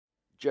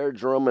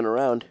Jared's roaming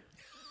around.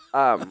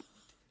 Um,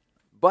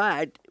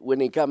 but when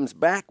he comes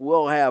back,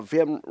 we'll have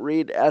him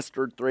read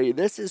Esther 3.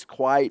 This is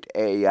quite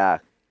a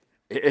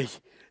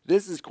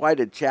this is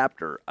quite a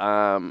chapter.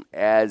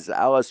 As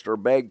Alistair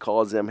Begg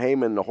calls him,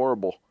 Haman the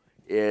Horrible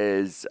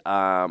is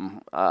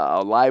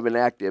alive and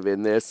active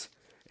in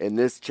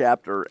this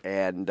chapter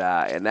and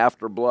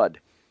after blood.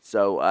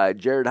 So,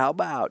 Jared, how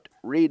about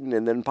reading,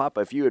 and then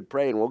Papa, if you would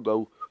pray, and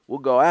we'll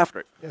go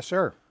after it. Yes,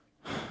 sir.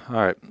 All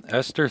right,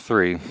 Esther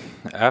 3.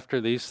 After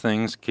these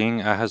things,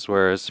 King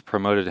Ahasuerus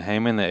promoted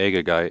Haman the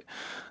Agagite,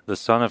 the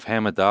son of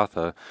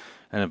Hammedatha,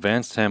 and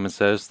advanced him and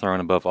set his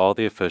throne above all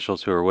the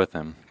officials who were with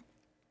him.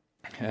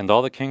 And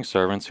all the king's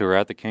servants who were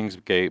at the king's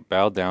gate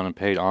bowed down and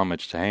paid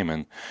homage to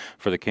Haman,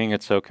 for the king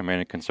had so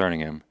commanded concerning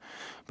him.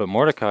 But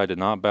Mordecai did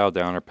not bow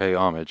down or pay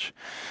homage.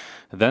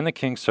 Then the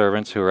king's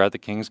servants who were at the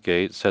king's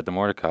gate said to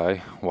Mordecai,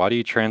 "Why do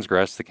you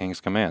transgress the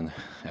king's command?"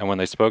 And when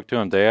they spoke to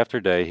him day after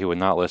day, he would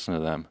not listen to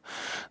them.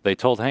 They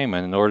told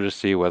Haman in order to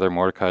see whether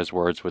Mordecai's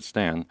words would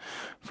stand,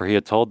 for he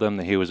had told them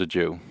that he was a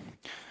Jew.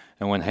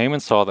 And when Haman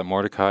saw that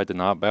Mordecai did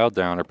not bow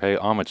down or pay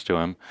homage to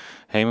him,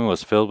 Haman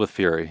was filled with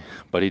fury,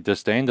 but he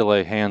disdained to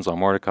lay hands on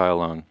Mordecai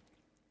alone.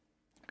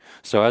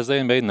 So as they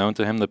had made known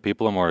to him the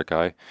people of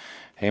Mordecai,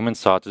 Haman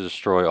sought to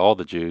destroy all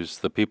the Jews,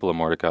 the people of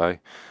Mordecai,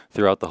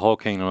 throughout the whole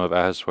kingdom of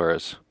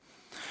Ahasuerus.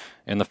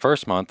 In the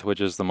first month,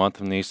 which is the month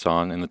of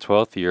Nisan, in the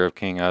 12th year of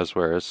King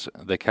Ahasuerus,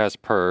 they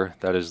cast pur,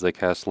 that is, they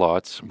cast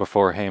lots,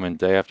 before Haman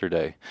day after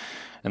day.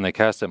 And they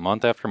cast it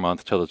month after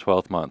month till the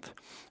 12th month,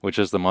 which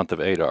is the month of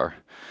Adar.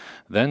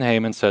 Then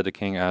Haman said to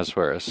King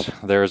Ahasuerus,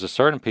 "There is a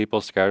certain people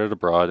scattered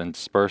abroad and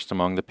dispersed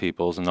among the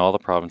peoples in all the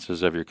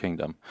provinces of your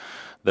kingdom.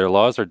 Their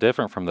laws are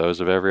different from those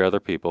of every other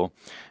people,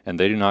 and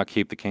they do not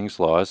keep the king's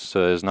laws,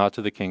 so it is not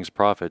to the king's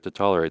profit to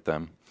tolerate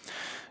them.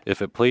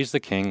 If it please the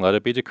king, let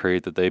it be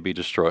decreed that they be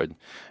destroyed,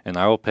 and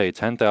I will pay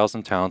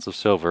 10,000 talents of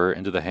silver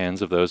into the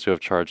hands of those who have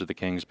charge of the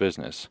king's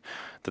business,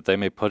 that they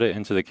may put it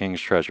into the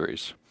king's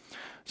treasuries."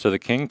 So the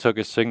king took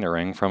his signet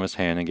ring from his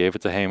hand and gave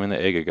it to Haman the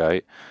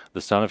Agagite,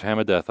 the son of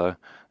Hammedatha,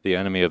 the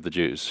enemy of the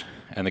Jews.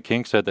 And the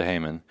king said to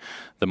Haman,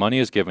 "The money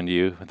is given to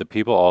you, the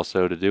people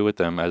also, to do with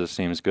them as it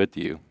seems good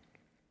to you."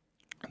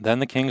 Then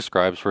the king's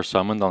scribes were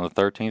summoned on the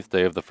 13th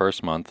day of the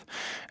first month,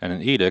 and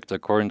an edict,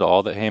 according to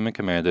all that Haman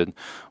commanded,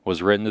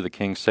 was written to the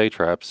king's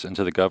satraps, and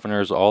to the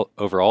governors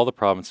over all the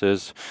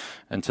provinces,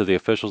 and to the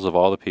officials of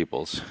all the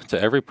peoples,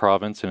 to every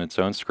province in its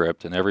own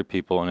script, and every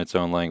people in its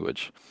own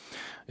language.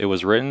 It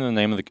was written in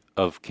the name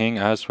of King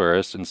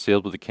Ahasuerus, and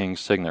sealed with the king's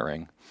signet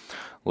ring.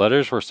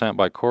 Letters were sent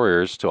by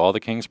couriers to all the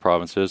king's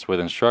provinces with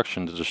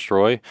instruction to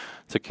destroy,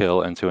 to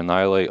kill, and to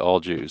annihilate all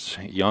Jews,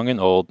 young and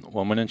old,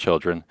 women and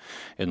children,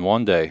 in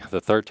one day, the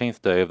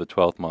 13th day of the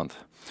 12th month,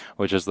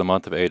 which is the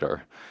month of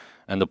Adar,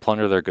 and to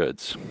plunder their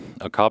goods.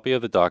 A copy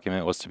of the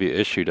document was to be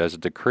issued as a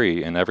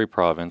decree in every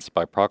province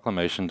by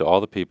proclamation to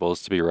all the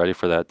peoples to be ready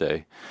for that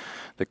day.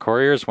 The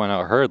couriers went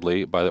out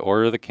hurriedly by the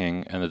order of the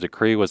king, and the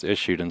decree was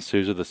issued in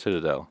Susa the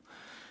citadel.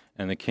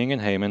 And the king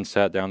and Haman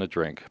sat down to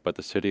drink, but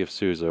the city of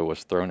Susa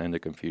was thrown into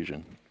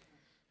confusion.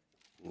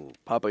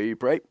 Papa, you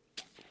pray?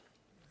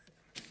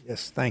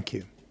 Yes, thank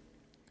you.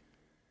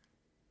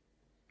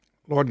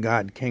 Lord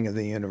God, King of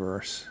the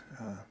universe,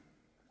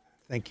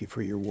 thank you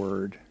for your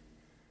word.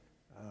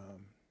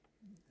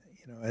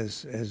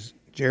 As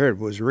Jared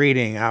was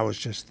reading, I was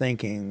just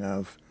thinking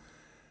of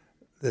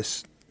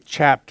this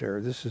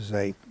chapter. This is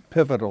a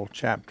pivotal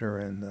chapter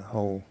in the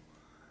whole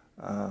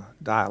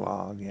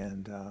dialogue,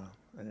 and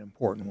an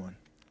important one.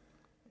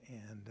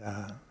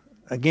 And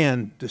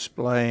again,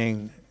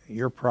 displaying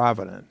your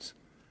providence.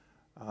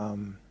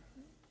 Psalm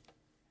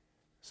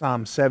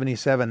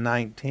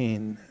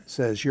 77:19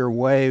 says, "Your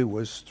way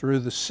was through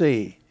the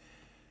sea,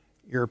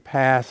 your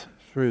path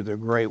through the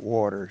great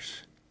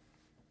waters,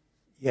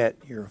 yet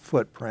your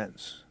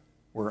footprints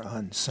were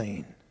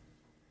unseen."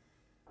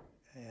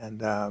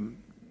 And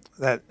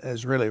that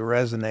has really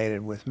resonated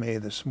with me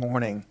this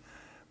morning.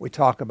 We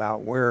talk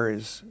about where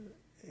is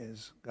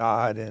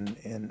God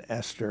in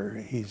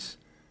Esther.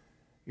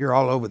 You're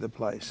all over the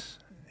place.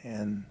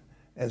 And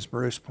as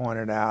Bruce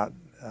pointed out,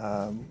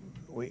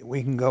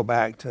 we can go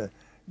back to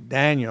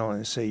Daniel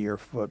and see your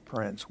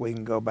footprints. We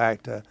can go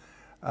back to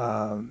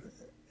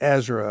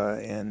Ezra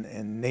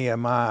and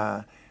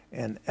Nehemiah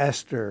and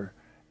Esther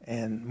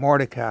and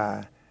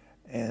Mordecai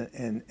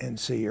and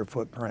see your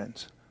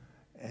footprints.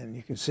 And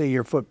you can see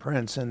your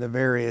footprints in the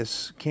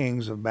various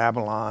kings of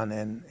Babylon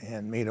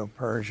and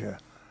Medo-Persia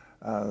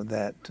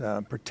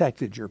that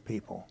protected your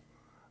people,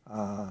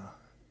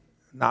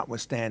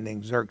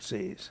 notwithstanding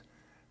Xerxes.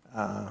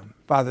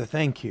 Father,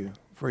 thank you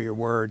for your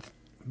word.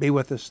 Be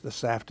with us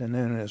this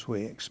afternoon as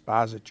we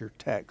exposit your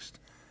text,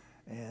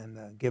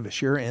 and give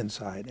us your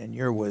insight and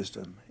your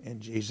wisdom. In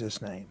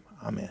Jesus' name,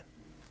 amen.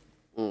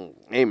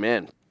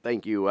 Amen.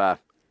 Thank you.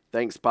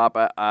 Thanks,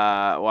 Papa.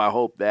 Well, I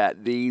hope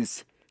that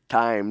these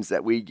times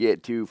that we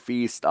get to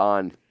feast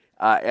on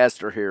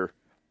Esther here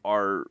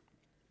are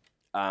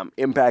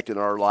impacting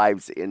our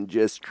lives in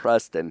just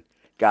trusting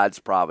God's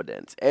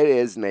providence. It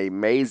is an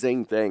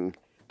amazing thing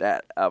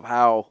that of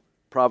how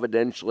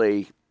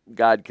providentially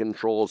God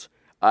controls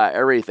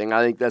everything.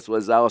 I think that's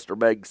what Alistair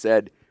Begg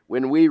said.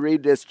 When we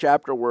read this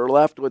chapter, we're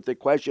left with the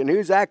question,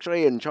 who's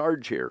actually in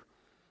charge here?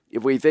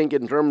 If we think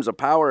in terms of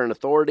power and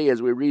authority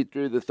as we read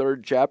through the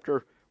 3rd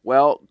chapter,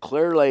 well,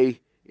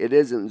 clearly it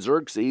isn't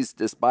Xerxes,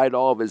 despite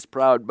all of his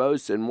proud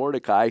boasts, and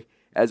Mordecai,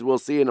 as we'll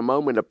see in a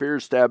moment,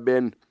 appears to have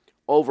been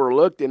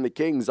overlooked in the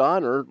king's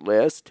honor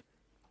list,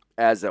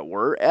 as it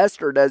were.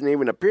 Esther doesn't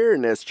even appear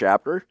in this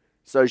chapter,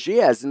 so she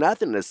has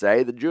nothing to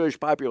say. The Jewish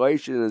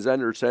population is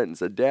under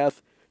sentence of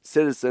death.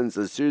 Citizens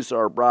of Susa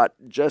are brought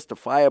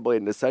justifiably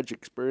into such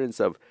experience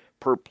of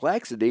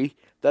perplexity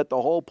that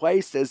the whole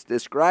place is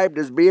described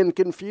as being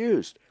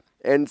confused.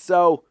 And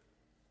so,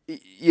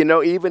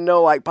 even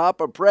though like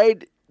Papa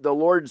prayed,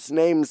 God's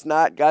name's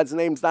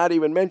not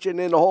even mentioned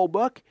in the whole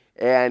book,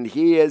 and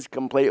he is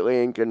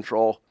completely in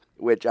control,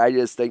 which I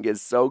just think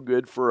is so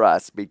good for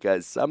us,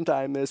 because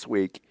sometime this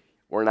week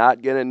we're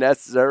not going to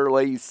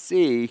necessarily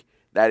see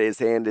that his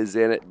hand is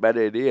in it, but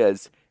it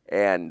is,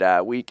 and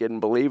we can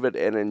believe it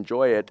and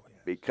enjoy it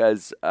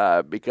because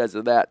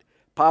of that.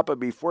 Papa,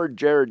 before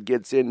Jared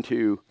gets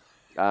into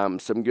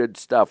some good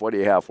stuff, what do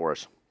you have for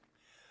us?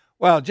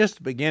 Well, just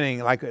the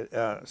beginning, like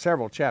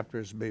several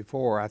chapters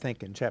before, I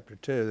think in chapter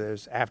 2,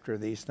 there's after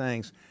these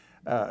things.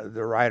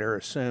 The writer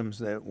assumes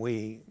that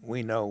we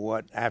know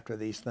what after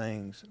these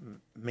things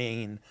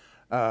mean,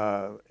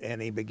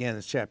 and he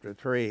begins chapter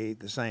 3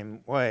 the same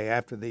way.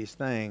 After these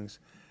things,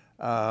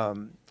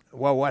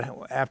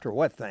 after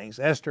what things?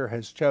 Esther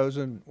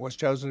was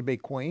chosen to be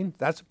queen.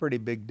 That's a pretty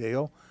big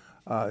deal.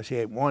 She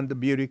had won the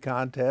beauty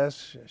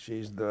contest.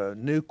 She's the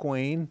new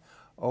queen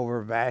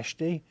over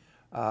Vashti.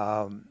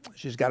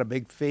 She's got a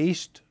big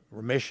feast,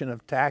 remission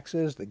of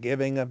taxes, the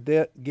giving of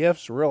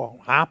gifts, real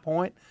high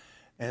point.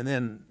 And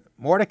then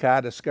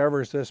Mordecai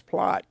discovers this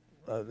plot,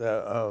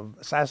 the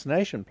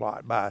assassination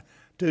plot by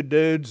two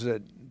dudes,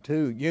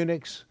 two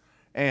eunuchs,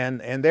 and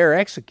they're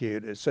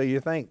executed. So you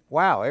think,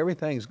 wow,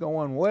 everything's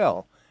going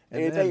well.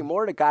 And you think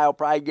Mordecai will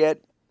probably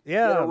get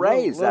a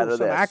raise out of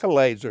some this.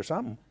 Accolades or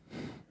something.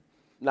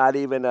 Not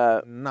even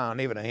a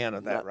hint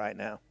of that right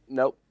now.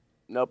 Nope.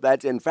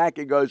 That's, in fact,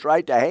 it goes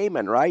right to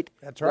Haman, right?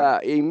 That's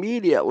right.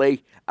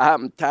 Immediately,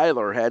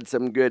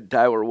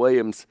 Tyler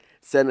Williams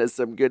sent us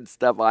some good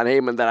stuff on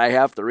Haman that I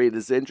have to read.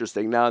 It's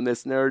interesting. Now, in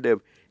this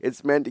narrative,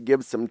 it's meant to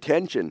give some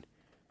tension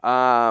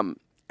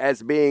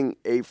as being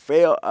a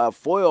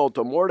foil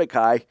to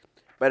Mordecai,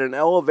 but an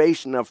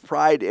elevation of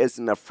pride is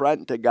an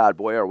affront to God.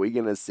 Boy, are we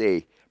going to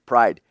see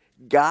pride.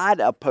 God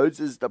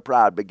opposes the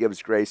proud, but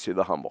gives grace to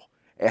the humble.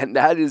 And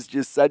that is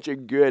just such a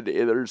good,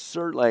 there's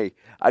certainly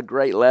a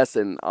great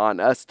lesson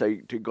on us to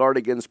guard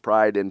against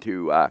pride and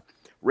to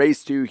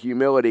race to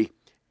humility.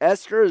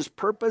 Esther is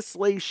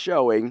purposely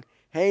showing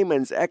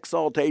Haman's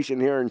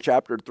exaltation here in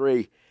chapter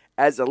 3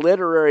 as a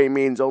literary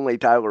means. Only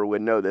Tyler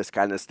would know this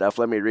kind of stuff.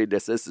 Let me read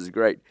this. This is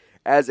great.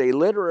 As a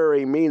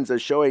literary means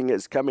of showing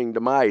his coming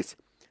demise.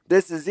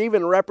 This is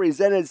even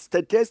represented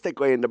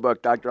statistically in the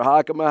book, Dr.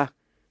 Hakama.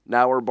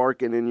 Now we're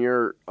barking in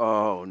your,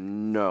 oh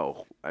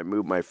no, I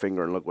moved my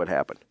finger and look what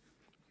happened.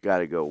 Got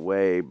to go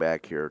way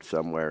back here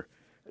somewhere.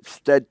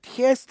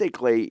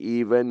 Statistically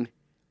even,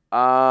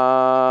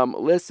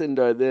 listen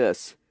to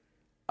this.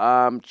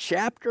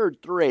 Chapter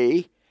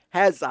 3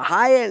 has the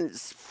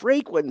highest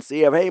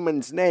frequency of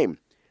Haman's name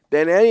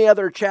than any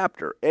other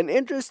chapter. And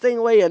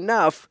interestingly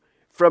enough,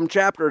 from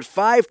chapters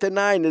 5 to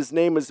 9, his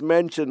name is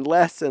mentioned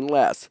less and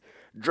less,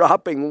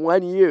 dropping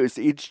one use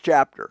each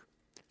chapter.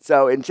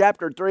 So in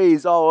chapter 3,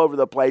 he's all over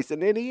the place,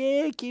 and then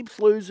he keeps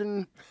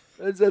losing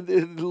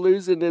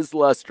his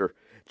luster.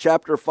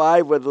 Chapter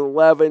 5 with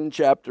 11,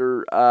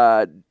 chapter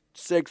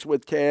 6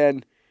 with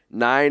 10,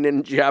 9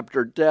 in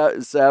chapter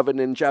 7,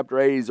 in chapter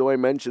 8, he's only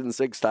mentioned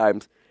 6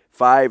 times,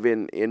 5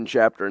 in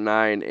chapter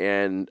 9,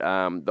 and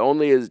the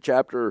only is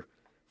chapter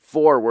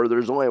 4 where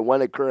there's only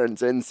one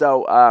occurrence. And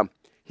so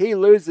he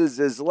loses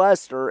his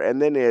luster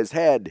and then his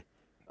head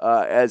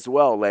as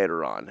well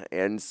later on.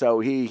 And so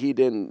he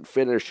didn't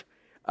finish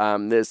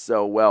this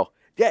so well.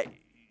 Yeah,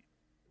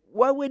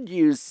 what would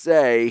you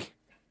say,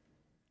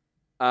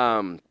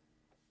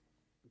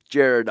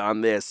 Jared, on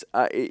this?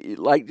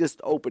 Like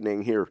just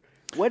opening here,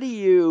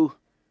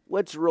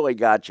 what's really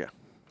got you?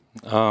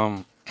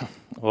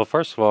 Well,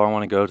 first of all, I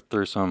want to go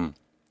through some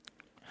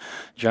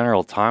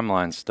general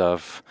timeline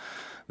stuff.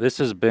 This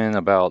has been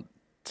about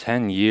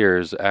 10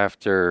 years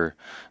after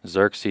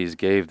Xerxes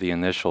gave the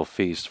initial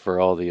feast for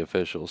all the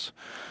officials.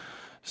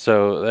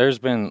 So there's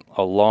been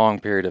a long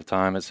period of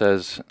time. It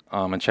says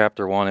in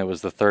chapter 1 it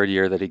was the 3rd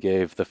year that he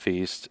gave the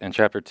feast. In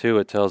chapter 2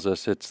 it tells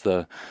us it's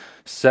the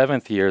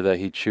 7th year that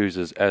he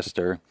chooses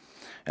Esther.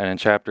 And in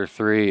chapter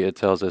 3 it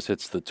tells us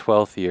it's the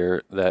 12th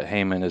year that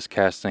Haman is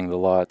casting the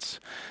lots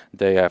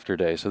day after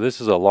day. So this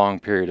is a long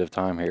period of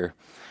time here.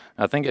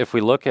 I think if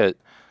we look at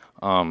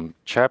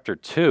chapter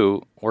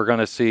 2, we're going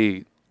to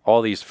see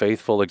all these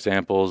faithful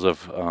examples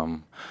of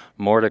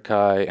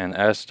Mordecai and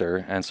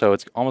Esther. And so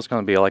it's almost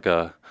going to be like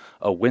a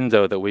a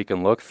window that we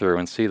can look through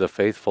and see the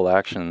faithful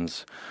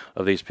actions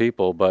of these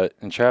people. But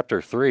in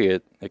chapter 3,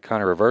 it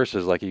kind of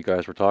reverses, like you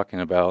guys were talking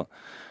about.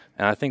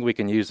 And I think we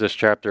can use this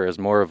chapter as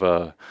more of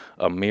a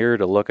mirror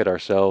to look at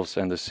ourselves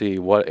and to see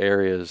what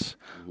areas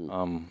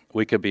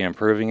we could be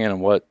improving in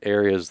and what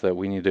areas that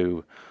we need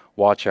to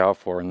watch out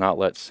for and not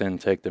let sin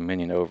take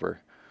dominion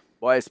over.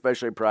 Boy,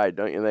 especially pride,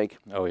 don't you think?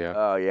 Oh, yeah.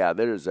 Oh, yeah,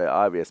 there's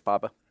obvious,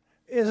 Papa.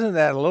 Isn't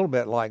that a little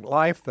bit like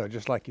life, though?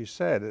 Just like you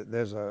said,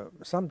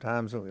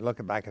 sometimes when we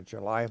look back at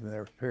your life and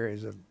there's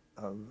periods of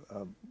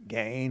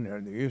gain, or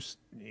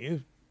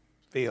you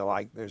feel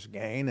like there's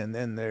gain, and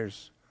then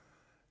there's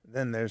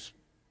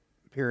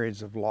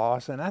periods of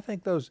loss. And I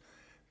think those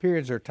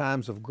periods are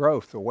times of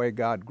growth, the way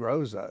God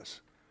grows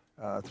us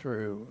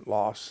through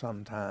loss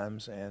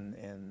sometimes, and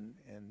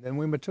then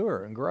we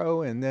mature and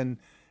grow, and then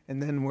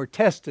we're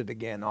tested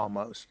again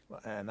almost.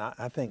 And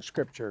I think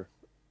Scripture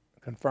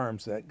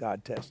confirms that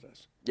God tests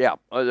us. Yeah,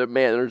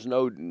 man, there's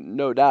no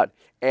doubt.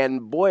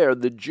 And boy, are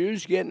the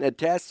Jews getting a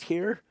test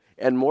here.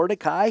 And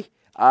Mordecai,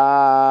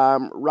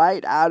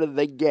 right out of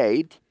the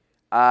gate,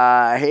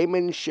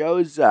 Haman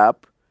shows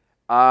up,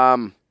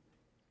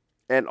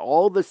 and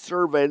all the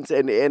servants,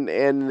 and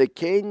the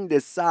king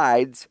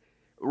decides,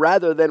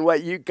 rather than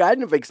what you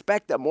kind of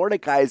expect, that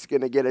Mordecai is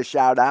going to get a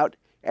shout out,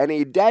 and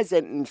he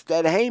doesn't,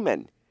 instead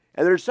Haman.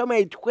 And there's so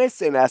many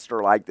twists in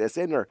Esther like this,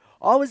 isn't there?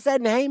 All of a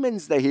sudden,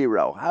 Haman's the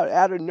hero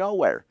out of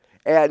nowhere.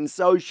 And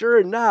so, sure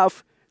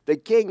enough, the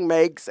king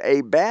makes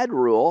a bad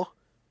rule.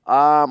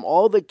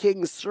 All the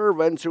king's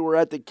servants who were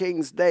at the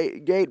king's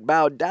gate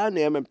bowed down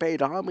to him and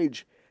paid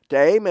homage to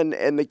Haman,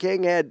 and the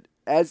king had,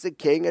 as the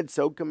king had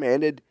so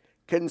commanded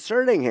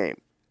concerning him.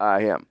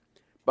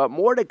 But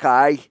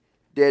Mordecai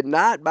did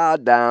not bow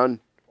down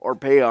or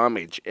pay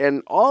homage.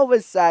 And all of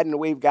a sudden,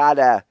 we've got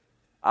a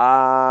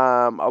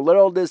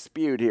little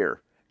dispute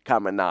here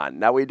coming on.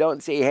 Now, we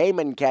don't see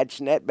Haman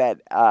catching it,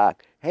 but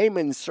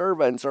Haman's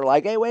servants are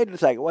like, hey, wait a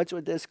second, what's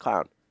with this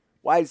clown?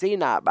 Why is he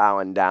not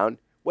bowing down?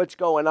 What's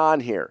going on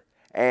here?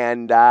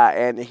 And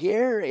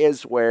here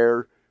is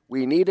where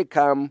we need to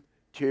come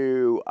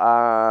to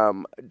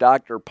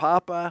Dr.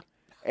 Papa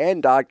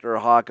and Dr.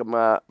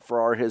 Hakama for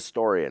our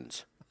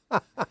historians.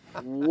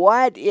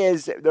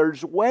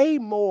 There's way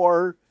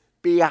more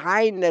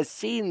behind the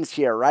scenes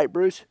here, right,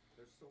 Bruce?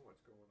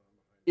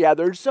 Yeah,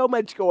 there's so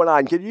much going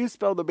on. Can you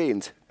spill the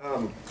beans?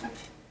 I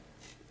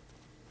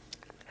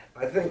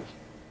think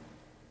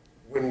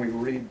when we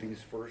read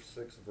these first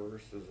 6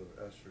 verses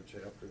of Esther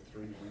chapter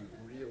 3,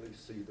 we really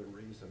see the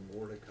reason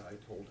Mordecai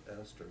told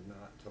Esther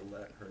not to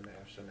let her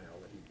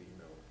nationality be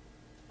known.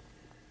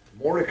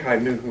 Mordecai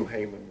knew who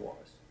Haman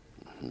was.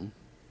 Mm-hmm.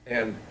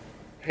 And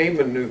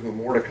Haman knew who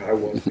Mordecai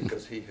was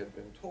because he had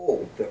been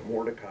told that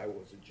Mordecai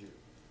was a Jew.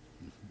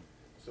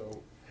 Mm-hmm.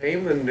 So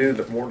Haman knew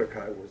that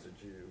Mordecai was a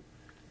Jew,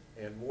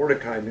 and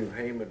Mordecai knew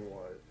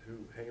who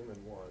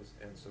Haman was,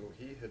 and so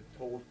he had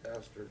told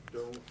Esther,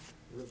 don't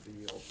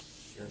reveal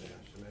your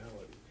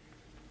nationality.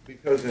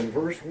 Because in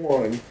verse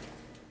 1,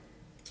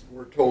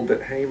 we're told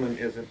that Haman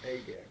is an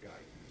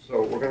Agagite.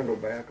 So we're going to go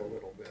back a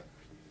little bit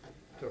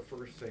to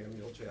 1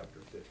 Samuel chapter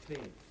 15.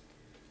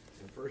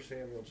 In 1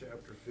 Samuel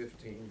chapter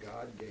 15,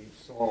 God gave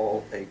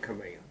Saul a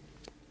command.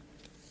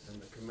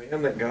 And the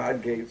command that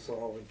God gave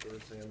Saul in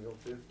 1 Samuel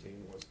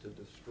 15 was to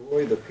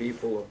destroy the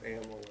people of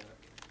Amalek,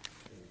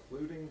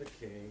 including the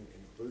king,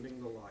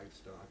 including the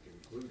livestock,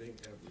 including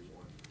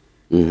everyone.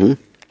 Mm-hmm.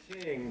 The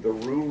king, the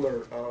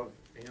ruler of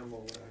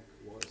Amalek,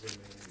 was a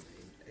man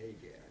named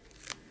Agag,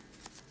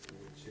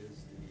 which is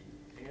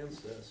the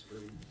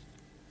ancestry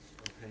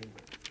of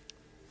Haman.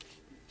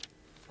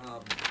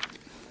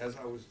 As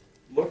I was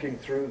looking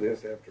through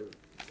this after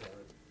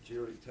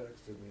Jerry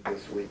texted me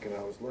this week, and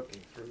I was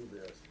looking through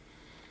this,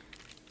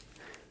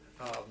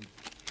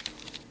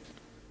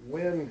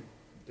 when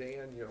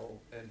Daniel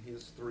and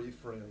his 3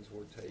 friends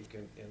were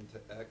taken into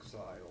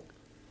exile,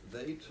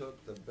 they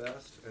took the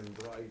best and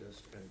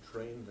brightest and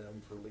trained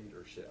them for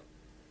leadership.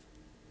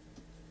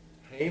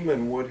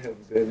 Haman would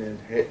have been in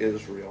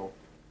Israel,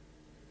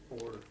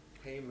 or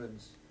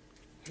Haman's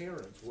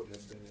parents would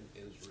have been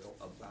in Israel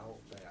about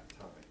that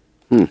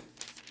time.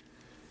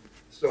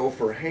 So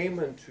for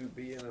Haman to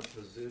be in a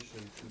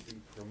position to be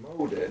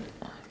promoted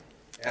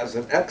as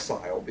an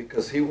exile,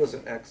 because he was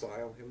an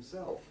exile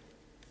himself.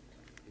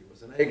 He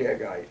was an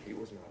Agagite. He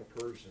was not a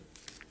Persian.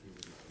 He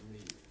was not a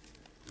Mede.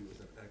 He was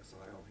an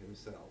exile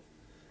himself.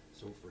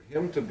 So for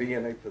him to be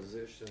in a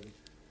position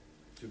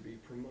to be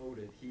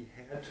promoted, he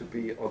had to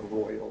be of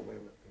royal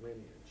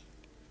lineage.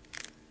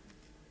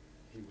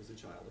 He was a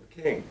child of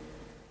a king,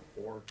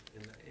 or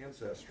in the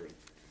ancestry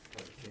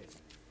of a king,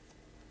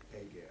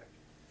 Agag.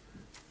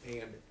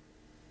 And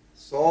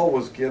Saul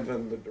was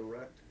given the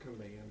direct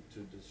command to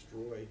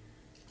destroy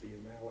the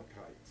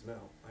Amalekites.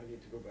 Now, I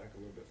need to go back a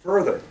little bit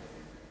further.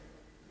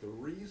 The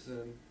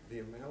reason the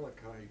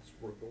Amalekites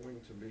were going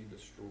to be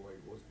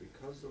destroyed was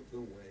because of the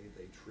way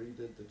they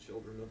treated the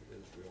children of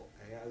Israel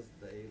as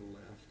they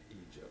left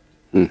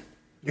Egypt.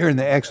 During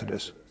the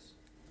Exodus.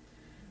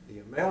 The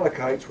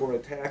Amalekites were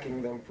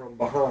attacking them from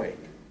behind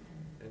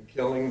and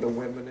killing the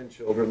women and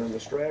children and the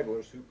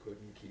stragglers who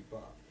couldn't keep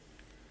up.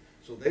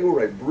 So they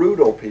were a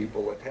brutal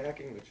people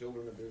attacking the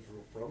children of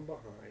Israel from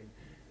behind.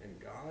 And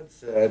God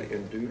said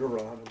in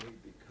Deuteronomy,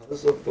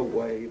 because of the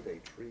way they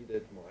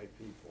treated my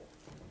people,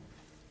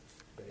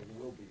 they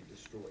will be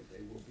destroyed.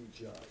 They will be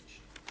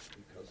judged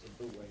because of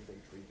the way they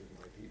treated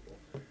my people.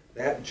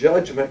 That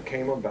judgment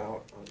came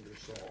about under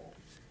Saul.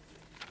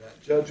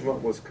 That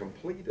judgment was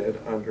completed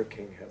under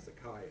King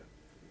Hezekiah.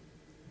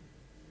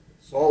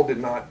 Saul did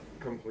not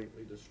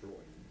completely destroy,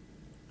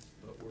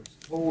 but we're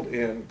told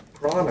in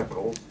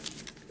Chronicles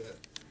that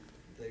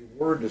they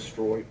were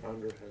destroyed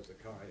under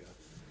Hezekiah.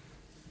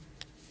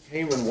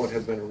 Haman would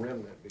have been a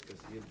remnant because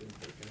he had been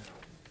taken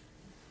out.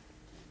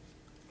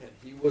 And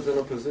he was in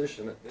a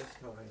position at this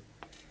time,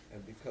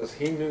 and because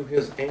he knew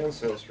his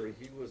ancestry,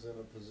 he was in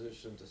a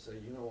position to say,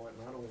 you know what,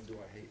 not only do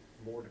I hate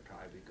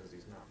Mordecai because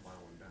he's not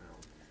bowing down,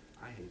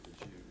 I hate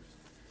the Jews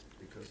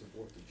because of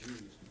what the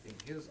Jews, in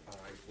his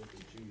eyes, what the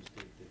Jews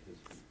did to his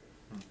people.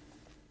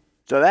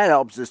 So that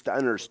helps us to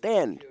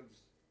understand. So gives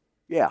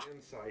Yeah.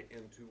 insight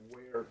into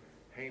where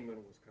Haman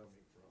was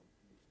coming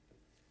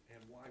from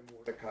and why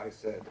Mordecai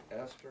said,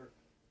 Esther,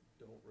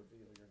 don't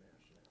reveal your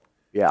nationality.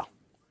 Yeah.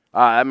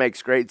 That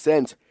makes great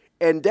sense.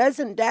 And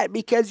doesn't that,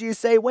 because you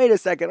say, wait a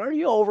second, are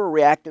you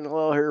overreacting a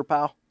little here,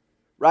 pal?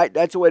 Right?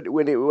 That's what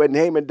when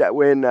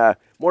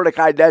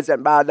Mordecai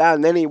doesn't bow down,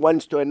 then he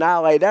wants to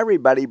annihilate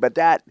everybody. But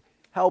that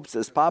helps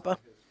us, Papa.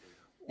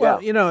 Well,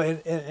 Yeah. you know,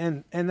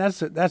 and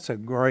that's a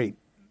great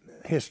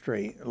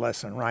history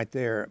lesson right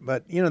there.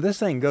 But you know, this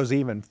thing goes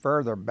even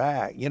further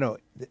back. You know,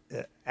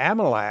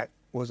 Amalek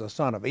was a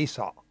son of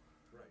Esau.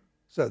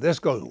 So this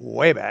goes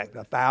way back,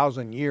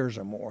 1,000 years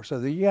or more. So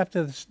you have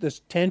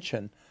this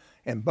tension,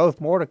 and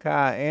both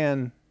Mordecai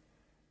and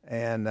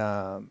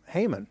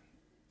Haman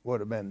would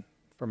have been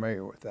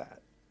familiar with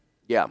that.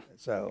 Yeah.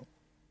 So,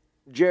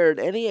 Jared,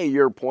 any of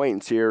your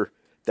points here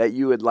that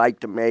you would like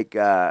to make,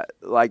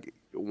 like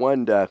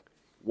 1 to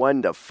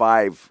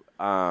 5?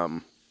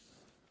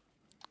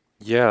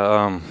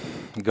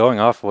 Going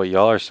off of what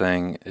y'all are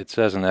saying, it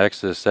says in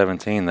Exodus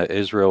 17 that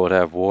Israel would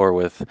have war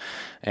with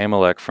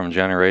Amalek from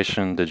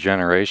generation to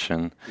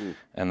generation,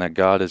 and that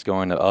God is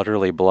going to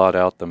utterly blot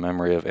out the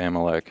memory of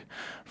Amalek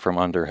from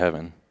under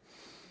heaven.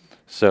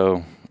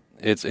 So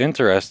it's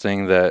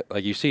interesting that,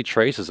 like, you see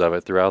traces of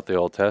it throughout the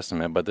Old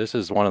Testament, but this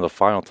is one of the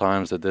final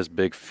times that this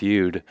big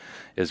feud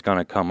is going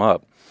to come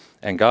up.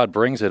 And God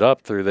brings it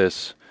up through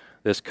this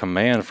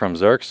command from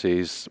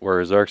Xerxes,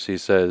 where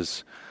Xerxes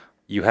says,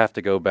 you have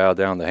to go bow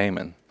down to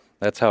Haman.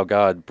 That's how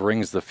God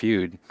brings the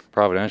feud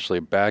providentially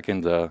back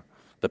into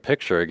the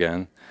picture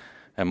again.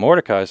 And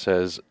Mordecai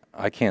says,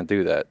 I can't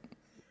do that.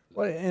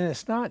 well, and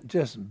it's not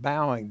just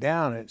bowing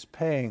down; it's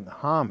paying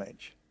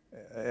homage,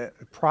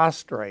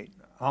 prostrate,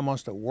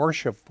 almost a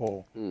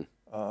worshipful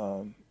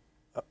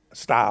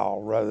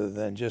style rather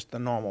than just the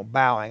normal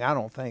bowing. I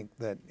don't think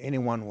that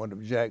anyone would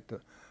object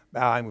to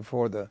bowing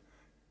before the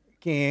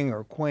king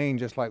or queen,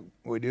 just like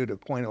we do to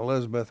Queen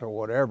Elizabeth or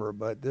whatever.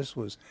 But this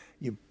was,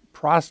 you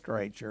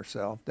prostrate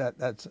yourself.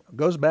 That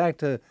goes back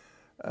to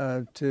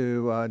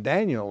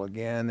Daniel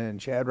again,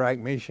 and Shadrach,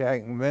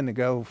 Meshach, and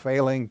Abednego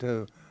failing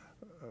to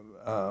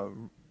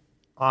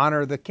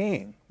honor the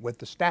king with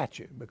the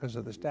statue because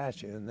of the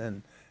statue, and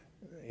then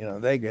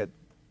they get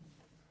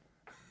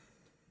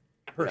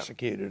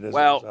persecuted as a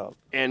result.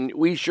 And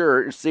we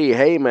sure see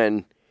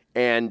Haman,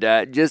 and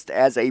just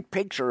as a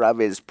picture of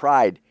his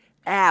pride,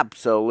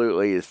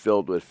 absolutely is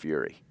filled with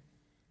fury.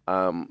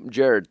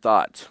 Jared,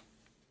 thoughts?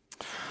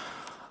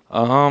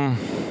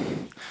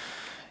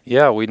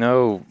 Yeah, we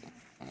know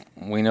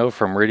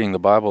from reading the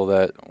Bible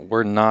that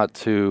we're not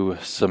to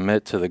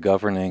submit to the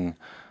governing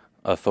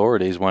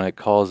authorities when it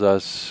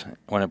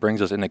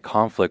brings us into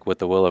conflict with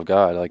the will of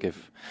God. Like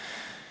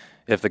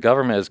if the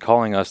government is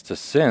calling us to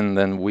sin,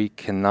 then we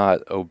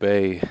cannot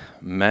obey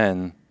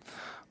men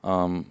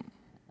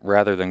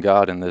rather than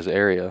God in this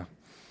area.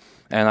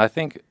 And I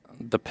think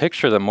the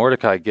picture that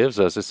Mordecai gives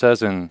us, it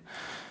says in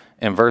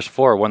verse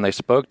 4, when they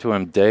spoke to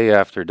him day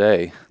after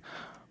day,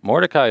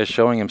 Mordecai is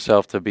showing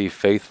himself to be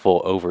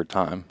faithful over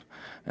time.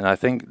 And I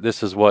think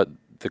this is what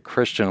the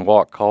Christian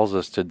walk calls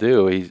us to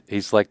do.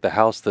 He's like the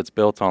house that's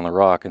built on the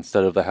rock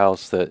instead of the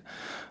house that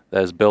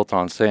is built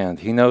on sand.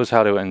 He knows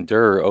how to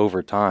endure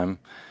over time.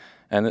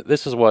 And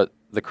this is what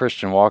the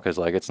Christian walk is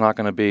like. It's not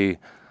going to be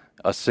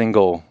a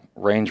single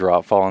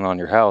raindrop falling on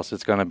your house.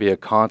 It's going to be a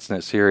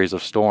constant series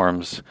of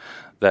storms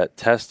that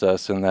test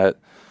us and that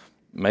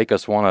make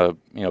us want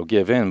to,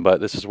 give in. But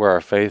this is where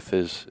our faith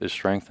is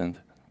strengthened.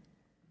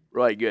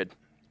 Right, good.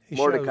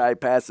 Mordecai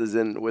passes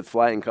in with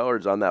flying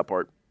colors on that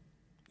part.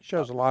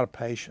 Shows a lot of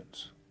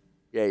patience.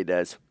 Yeah, he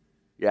does.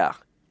 Yeah.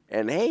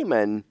 And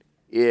Haman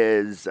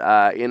is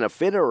in a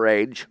fit of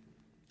rage,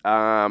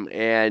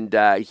 and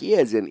he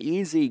is an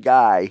easy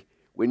guy.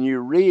 When you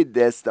read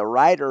this, the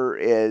writer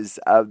is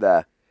of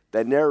the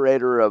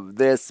narrator of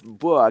this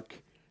book,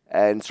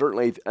 and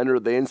certainly under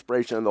the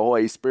inspiration of the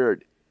Holy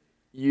Spirit,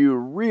 you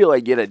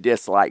really get a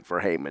dislike for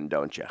Haman,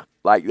 don't you?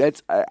 Like,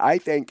 I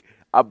think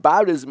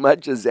about as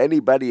much as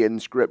anybody in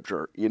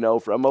Scripture,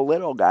 from a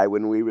little guy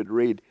when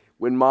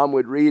Mom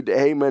would read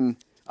Haman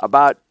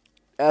about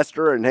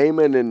Esther and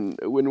Haman, and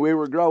when we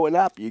were growing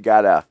up,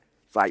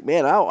 it's like,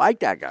 man, I don't like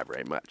that guy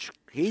very much.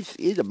 He's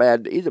a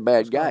bad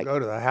guy. Go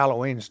to the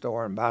Halloween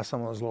store and buy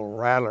some of those little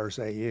rattlers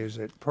they use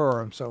at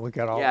Purim, so we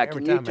got all. Yeah,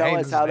 every can you time tell us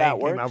Haman's how that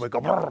name came out, works?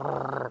 we go.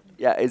 Brrr.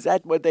 Yeah, is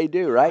that what they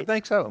do, right? I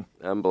think so.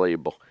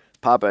 Unbelievable.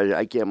 Papa,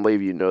 I can't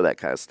believe you know that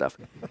kind of stuff.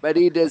 But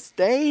he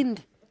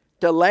disdained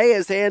to lay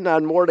his hand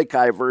on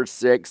Mordecai, verse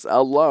 6,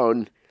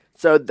 alone.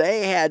 So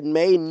they had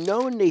made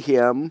known to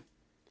him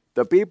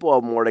the people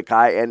of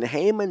Mordecai, and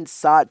Haman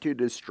sought to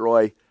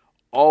destroy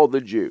all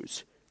the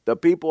Jews, the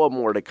people of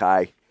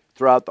Mordecai,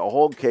 throughout the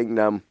whole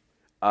kingdom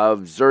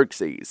of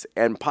Xerxes.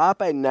 And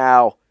Papa,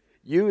 now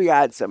you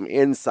got some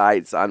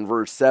insights on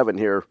verse 7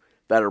 here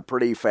that are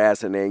pretty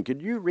fascinating.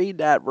 Could you read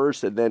that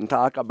verse and then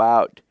talk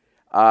about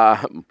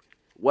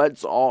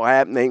what's all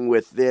happening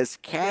with this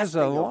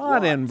casting? There's a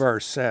lot in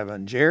verse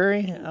 7,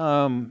 Jerry.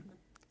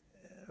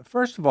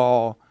 First of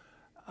all,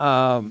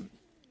 I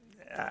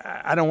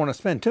don't want to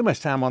spend too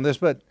much time on this,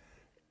 but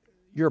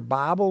your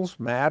Bibles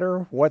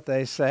matter. What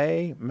they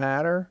say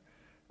matter.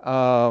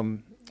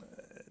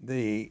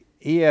 The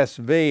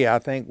ESV, I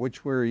think,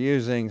 which we're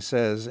using,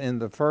 says, in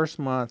the first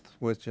month,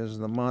 which is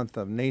the month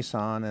of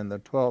Nisan, in the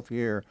 12th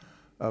year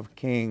of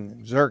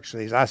King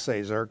Xerxes, I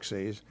say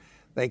Xerxes,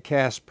 they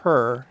cast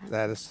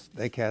that is,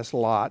 they cast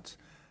lots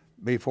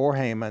before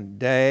Haman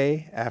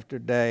day after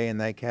day,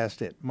 and they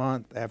cast it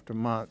month after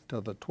month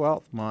till the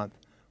 12th month,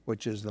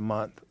 which is the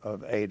month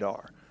of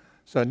Adar.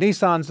 So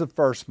Nisan's the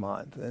first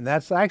month, and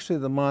that's actually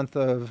the month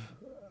of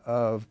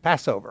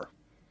Passover.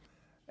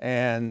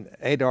 And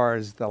Adar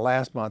is the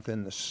last month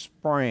in the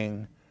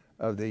spring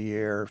of the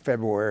year,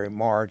 February,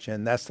 March,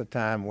 and that's the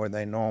time where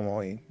they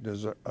normally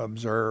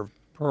observe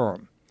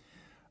Purim.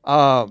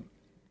 The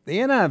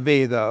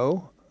NIV,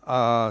 though,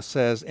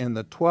 says, in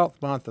the 12th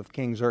month of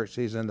King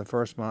Xerxes, in the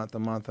first month, the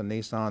month of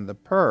Nisan, the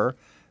pur,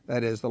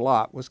 that is the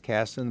lot, was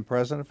cast in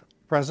the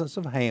presence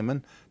of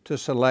Haman to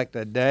select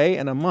a day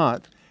and a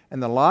month,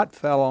 and the lot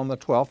fell on the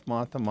 12th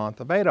month, the month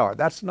of Adar.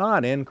 That's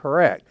not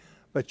incorrect,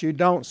 but you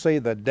don't see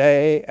the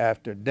day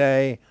after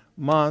day,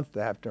 month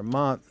after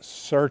month,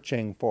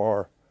 searching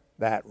for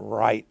that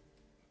right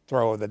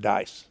throw of the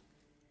dice.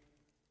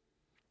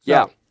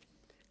 Yeah.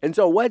 And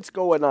so what's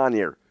going on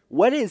here?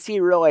 What is he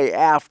really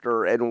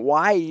after, and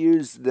why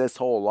use this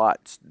whole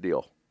lots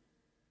deal?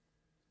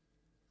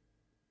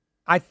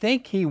 I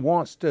think he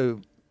wants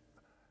to,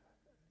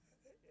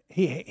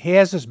 he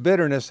has this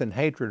bitterness and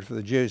hatred for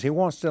the Jews. He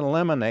wants to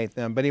eliminate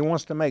them, but he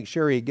wants to make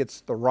sure he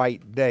gets the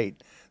right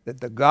date, that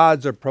the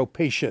gods are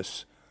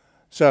propitious.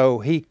 So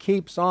he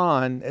keeps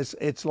on.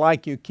 It's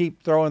like you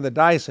keep throwing the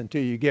dice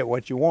until you get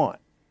what you want,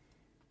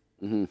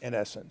 in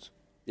essence.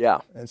 Yeah.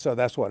 And so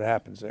that's what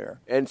happens there.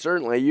 And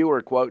certainly you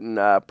were quoting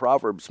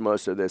Proverbs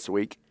most of this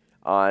week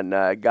on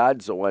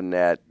God's the one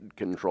that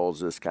controls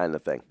this kind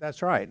of thing.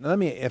 That's right.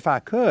 If I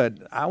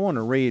could, I want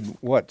to read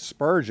what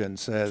Spurgeon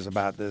says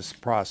about this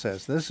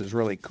process. This is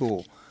really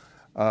cool.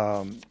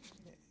 Papa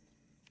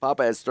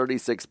has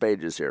 36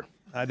 pages here.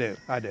 I do.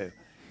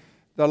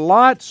 The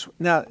lots,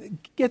 now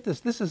get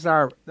this, this is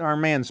our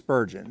man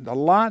Spurgeon. The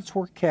lots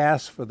were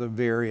cast for the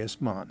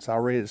various months. I'll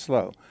read it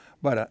slow.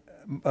 But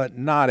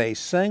not a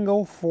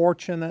single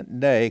fortunate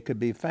day could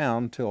be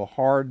found till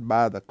hard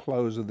by the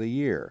close of the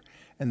year.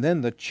 And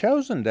then the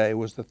chosen day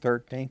was the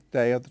 13th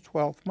day of the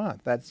 12th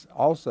month. That's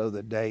also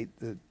the date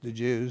that the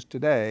Jews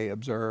today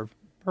observe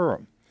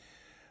Purim.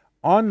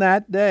 On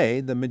that day,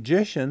 the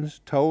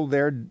magicians told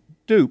their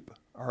dupe,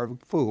 or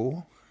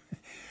fool,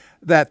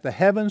 that the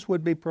heavens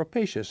would be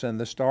propitious and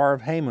the star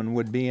of Haman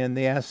would be in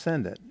the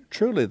ascendant.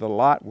 Truly the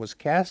lot was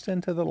cast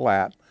into the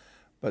lap,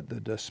 but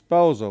the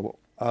disposal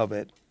of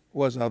it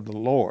was of the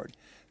Lord.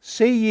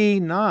 See ye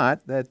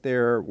not that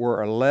there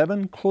were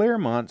 11 clear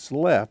months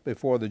left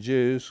before the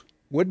Jews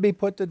would be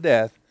put to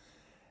death,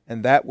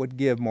 and that would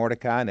give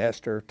Mordecai and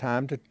Esther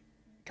time to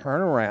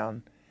turn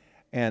around,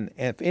 and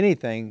if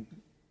anything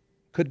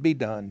could be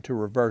done to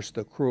reverse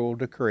the cruel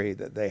decree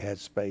that they had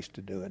space to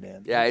do it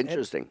in. Yeah,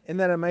 interesting. Isn't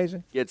that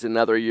amazing? It's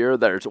another year.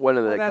 There's one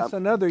of the. That's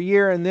another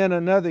year, and then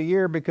another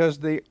year, because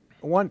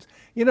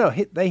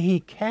he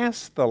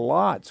casts the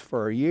lots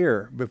for a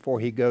year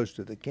before he goes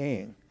to the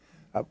king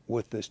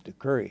with this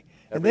decree,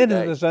 and then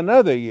there's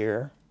another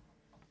year.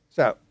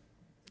 So,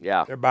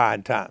 yeah, they're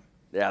buying time.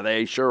 Yeah,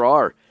 they sure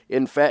are.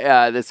 In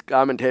fact, this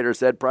commentator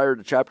said prior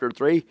to chapter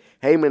 3,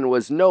 Haman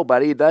was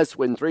nobody. Thus,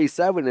 when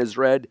 3:7 is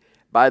read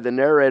by the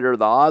narrator,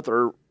 the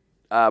author,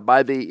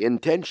 by the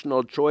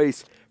intentional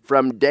choice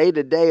from day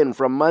to day and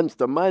from month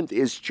to month,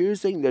 is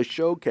choosing to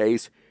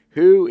showcase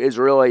who is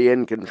really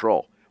in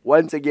control.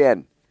 Once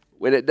again,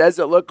 when it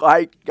doesn't look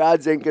like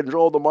God's in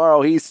control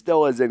tomorrow, he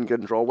still is in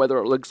control, whether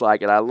it looks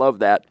like it. I love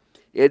that.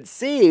 It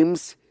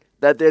seems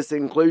that this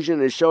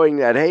inclusion is showing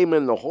that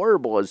Haman the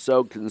Horrible is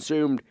so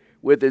consumed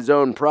with his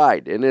own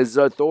pride and his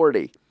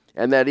authority,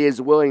 and that he is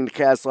willing to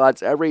cast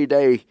lots every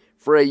day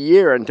for a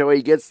year until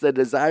he gets the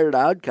desired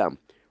outcome.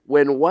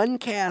 When one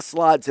casts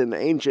lots in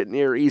the ancient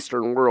Near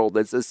Eastern world,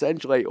 it's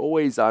essentially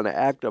always on an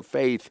act of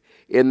faith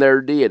in their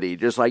deity,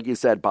 just like you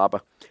said,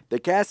 Papa. The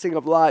casting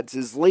of lots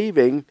is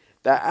leaving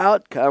the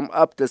outcome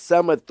up to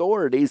some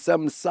authority,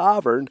 some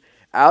sovereign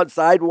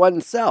outside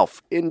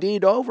oneself,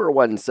 indeed over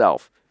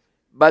oneself.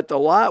 But the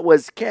lot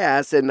was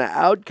cast and the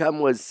outcome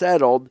was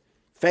settled.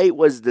 Fate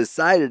was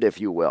decided, if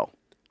you will.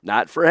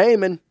 Not for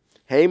Haman.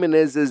 Haman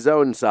is his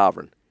own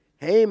sovereign.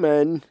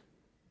 Haman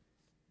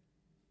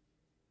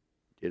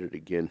did it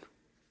again.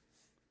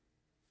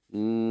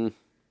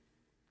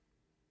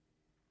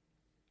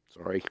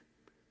 Sorry.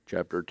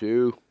 Chapter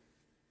 2.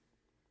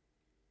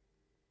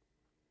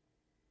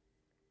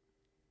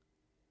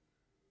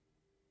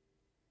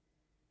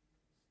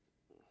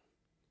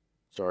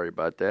 Sorry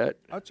about that.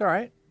 That's all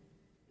right.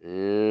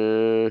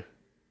 Haman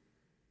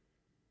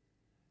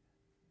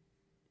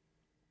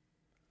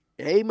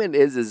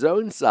is his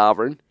own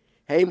sovereign.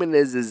 Haman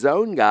is his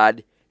own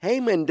God.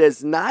 Haman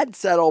does not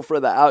settle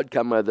for the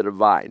outcome of the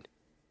divine.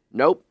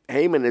 Nope,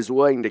 Haman is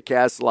willing to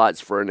cast lots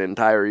for an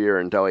entire year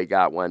until he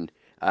got one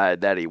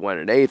that he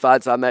wanted. Any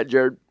thoughts on that,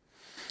 Jared?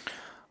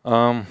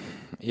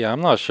 Yeah,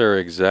 I'm not sure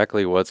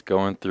exactly what's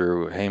going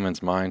through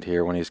Haman's mind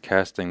here when he's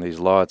casting these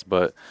lots,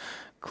 but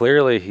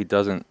clearly he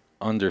doesn't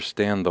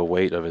understand the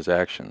weight of his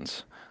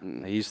actions.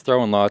 He's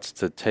throwing lots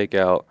to take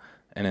out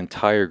an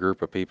entire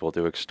group of people,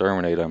 to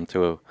exterminate them,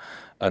 to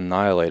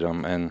annihilate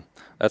them, and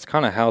that's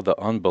kind of how the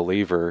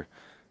unbeliever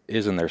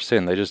is in their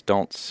sin. They just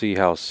don't see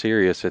how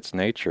serious its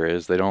nature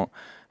is. They don't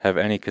have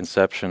any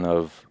conception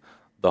of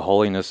the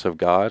holiness of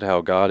God,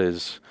 how God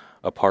is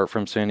apart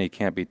from sin. He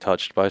can't be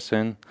touched by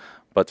sin.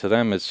 But to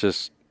them,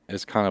 it's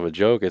kind of a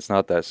joke. It's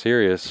not that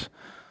serious.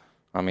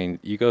 I mean,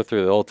 you go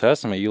through the Old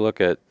Testament, you look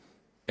at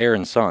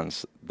Aaron's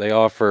sons. They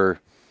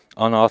offer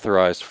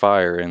unauthorized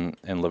fire in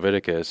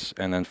Leviticus,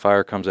 and then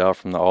fire comes out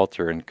from the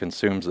altar and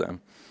consumes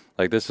them.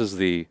 Like, this is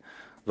the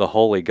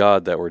holy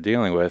God that we're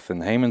dealing with,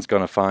 and Haman's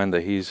going to find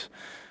that he's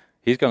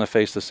going to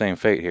face the same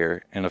fate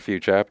here in a few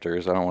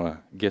chapters. I don't want to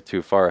get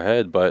too far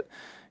ahead, but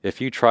if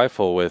you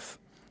trifle with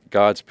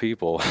God's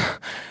people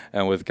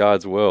and with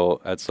God's will,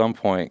 at some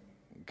point,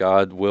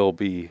 God will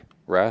be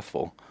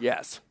wrathful.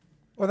 Yes.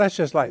 Well, that's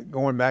just like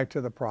going back to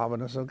the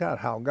providence of God,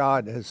 how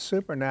God has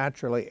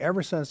supernaturally,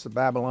 ever since the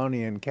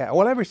Babylonian,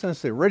 ever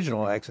since the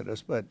original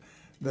Exodus, but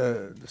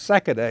the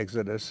second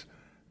Exodus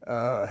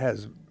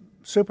has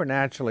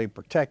supernaturally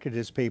protected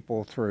his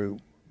people through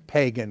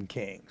pagan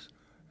kings,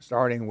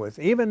 starting with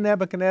even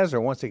Nebuchadnezzar.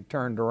 Once he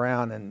turned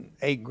around and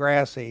ate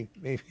grass, he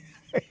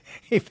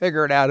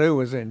figured out who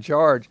was in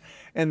charge.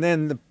 And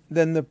then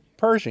the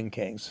Persian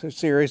kings, a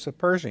series of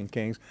Persian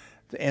kings.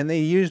 And they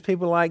used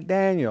people like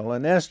Daniel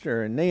and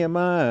Esther and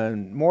Nehemiah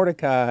and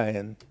Mordecai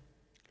and...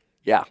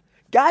 Yeah.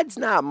 God's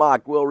not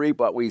mocked. We'll reap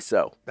what we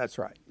sow. That's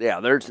right. Yeah,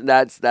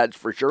 that's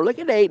for sure. Look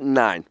at 8 and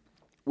 9.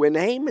 When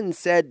Haman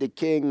said to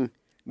King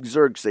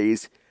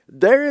Xerxes,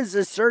 "There is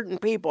a certain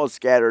people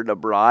scattered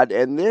abroad,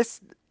 and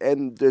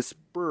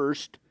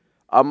dispersed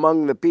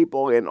among the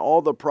people in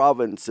all the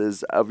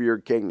provinces of your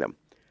kingdom.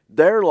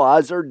 Their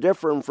laws are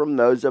different from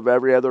those of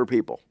every other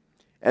people,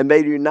 and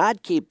they do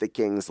not keep the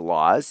king's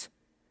laws,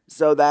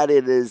 so that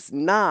it is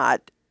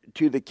not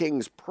to the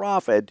king's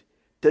profit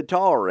to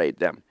tolerate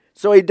them."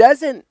 So he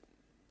doesn't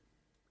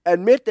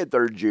admit that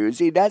they're Jews.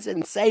 He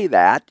doesn't say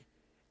that.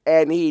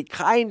 And he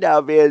kind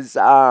of is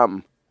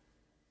a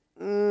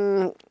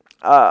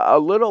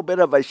little bit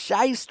of a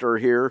shyster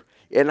here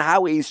in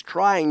how he's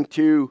trying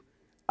to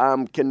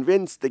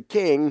convince the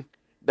king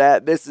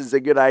that this is a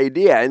good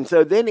idea. And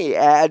so then he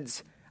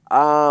adds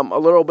a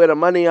little bit of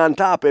money on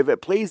top. "If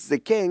it please the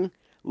king,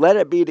 let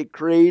it be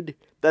decreed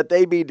that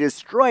they be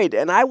destroyed,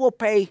 and I will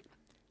pay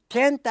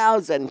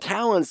 10,000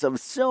 talents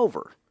of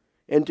silver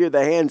into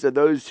the hands of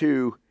those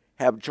who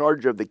have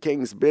charge of the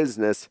king's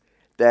business,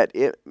 that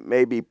it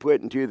may be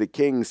put into the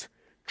king's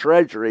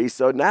treasury."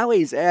 So now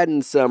he's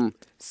adding some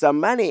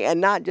money, and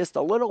not just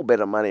a little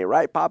bit of money,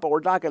 right, Papa? We're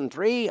talking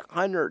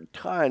 300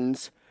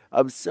 tons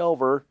of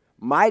silver.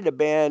 Might have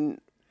been,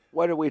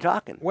 what are we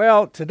talking?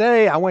 Well,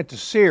 today I went to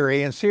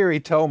Siri, and Siri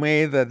told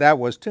me that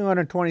was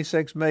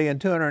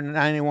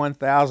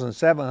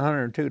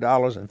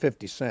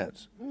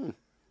 $226,291,702.50.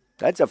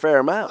 That's a fair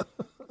amount.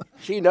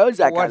 She knows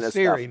that kind of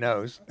Siri stuff.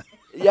 knows.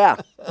 Yeah.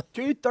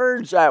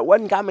 2/3,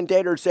 one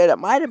commentator said it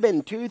might have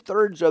been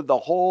 2/3 of the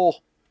whole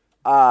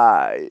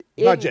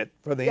budget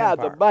for the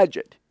empire. the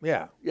budget.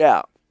 Yeah.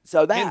 Yeah.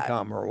 So that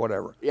Income or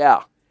whatever.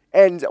 Yeah.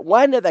 And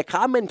one of the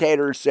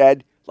commentators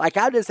said, like,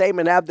 how does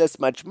Haman have this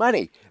much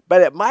money?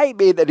 But it might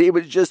be that he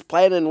was just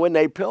planning when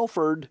they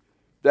pilfered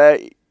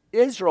the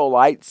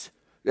Israelites,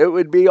 it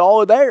would be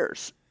all of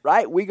theirs,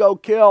 right? We go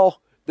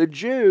kill the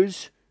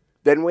Jews,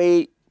 then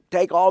we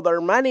take all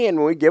their money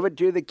and we give it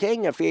to the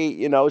king if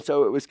he,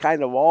 so it was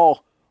kind of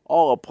all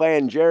a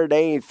plan. Jared,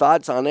 any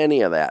thoughts on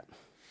any of that?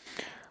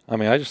 I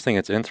mean, I just think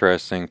it's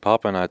interesting.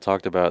 Papa and I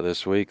talked about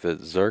this week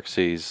that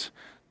Xerxes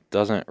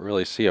doesn't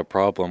really see a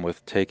problem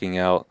with taking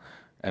out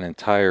an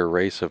entire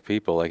race of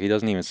people. Like, he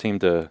doesn't even seem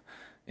to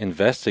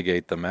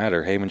investigate the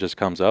matter. Haman just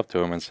comes up to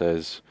him and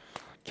says,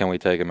 can we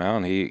take him out?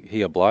 And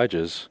he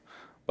obliges.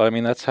 But I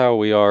mean, that's how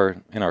we are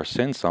in our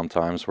sin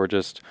sometimes.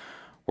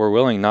 We're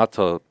willing not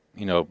to,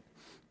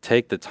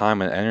 take the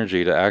time and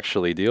energy to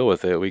actually deal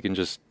with it. We can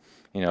just,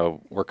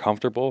 we're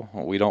comfortable.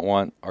 We don't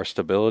want our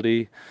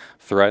stability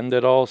threatened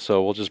at all,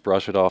 so we'll just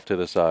brush it off to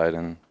the side.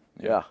 And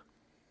Yeah.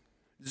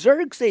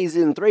 Xerxes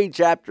in 3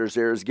 chapters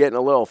here is getting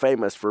a little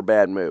famous for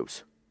bad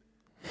moves.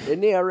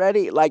 Isn't he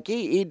already? Like,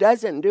 he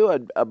doesn't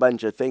do a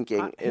bunch of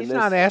thinking in He's this.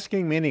 not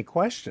asking many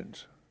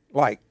questions.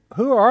 Like,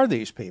 who are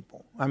these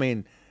people? I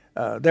mean,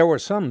 there were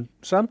some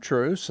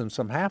truths and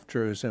some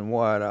half-truths in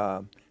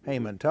what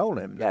Haman told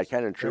him. Yeah,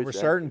 kind of There truth. were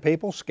certain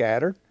people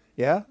scattered.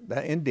 Yeah,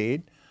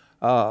 indeed.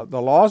 The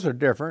laws are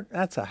different.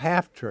 That's a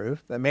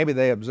half-truth. That maybe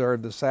they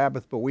observed the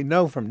Sabbath, but we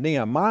know from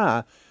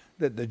Nehemiah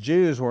that the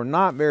Jews were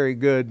not very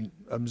good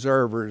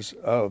observers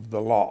of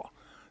the law.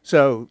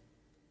 So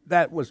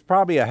that was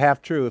probably a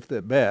half-truth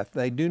at best.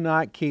 They do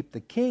not keep the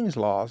king's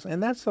laws,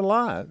 and that's a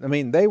lie. I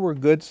mean, they were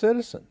good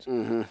citizens.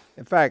 Mm-hmm.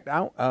 In fact,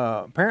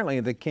 apparently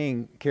the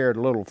king cared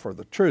little for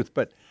the truth,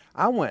 but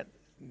I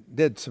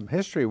did some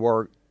history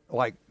work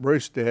like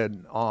Bruce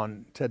did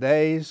on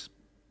today's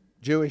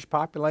Jewish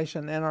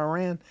population in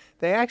Iran.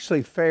 They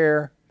actually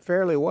fare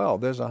fairly well.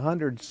 There's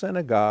 100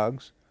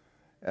 synagogues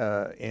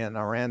in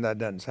Iran. That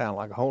doesn't sound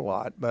like a whole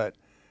lot, but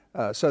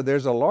so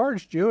there's a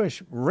large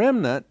Jewish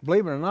remnant.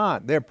 Believe it or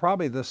not, they're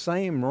probably the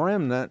same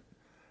remnant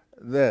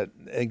that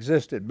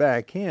existed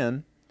back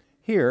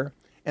here,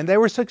 and they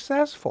were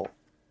successful.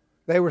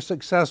 They were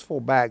successful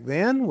back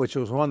then, which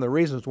was one of the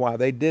reasons why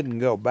they didn't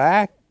go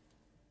back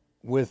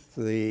with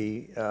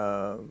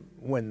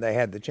when they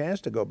had the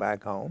chance to go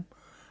back home.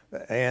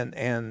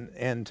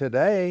 And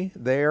today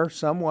they are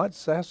somewhat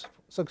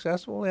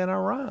successful in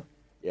Iran.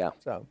 Yeah.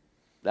 So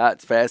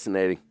That's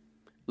fascinating.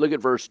 Look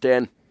at verse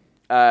 10.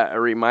 A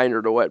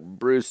reminder to what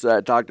Bruce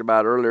talked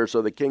about earlier.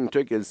 So the king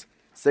took his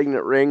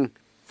signet ring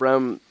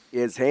from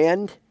his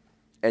hand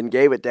and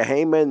gave it to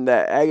Haman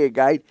the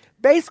Agagite.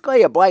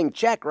 Basically a blank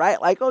check, right?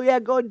 Like, oh yeah,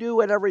 go do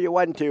whatever you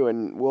want to,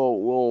 and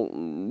we'll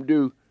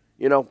do,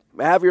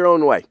 have your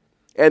own way.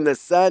 And the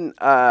son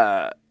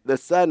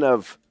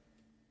of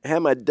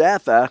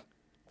Hamadatha,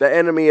 the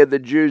enemy of the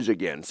Jews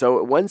again.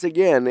 So once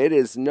again, it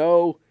is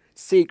no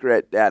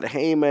secret that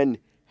Haman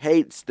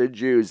hates the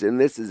Jews, and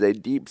this is a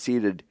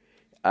deep-seated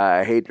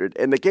hatred.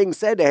 And the king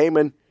said to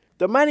Haman,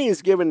 "The money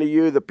is given to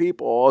you, the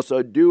people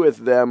also do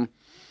with them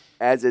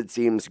as it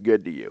seems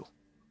good to you."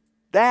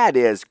 That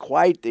is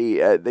quite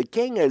the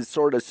king is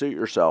sort of suit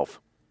yourself.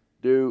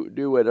 Do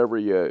whatever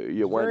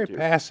you want very to.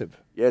 passive.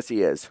 Yes,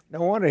 he is.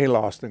 No wonder he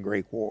lost the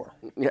Greek War.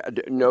 Yeah,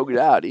 no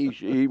doubt.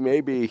 He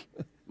might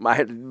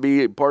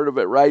be part of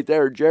it right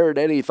there. Jared,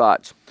 any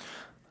thoughts?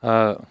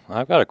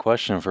 I've got a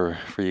question for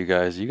you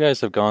guys. You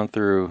guys have gone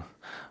through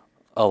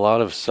a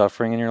lot of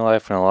suffering in your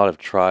life and a lot of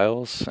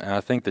trials, and I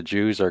think the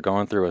Jews are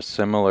going through a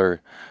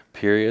similar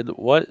period.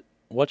 What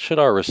should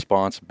our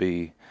response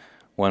be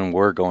when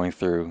we're going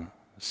through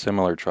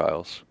similar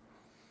trials?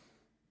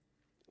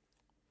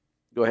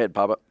 Go ahead,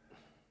 Papa.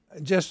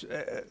 Just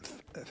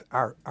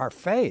our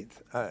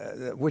faith,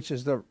 which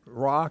is the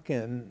rock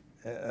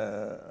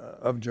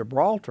of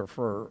Gibraltar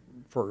for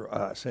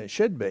us. It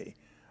should be.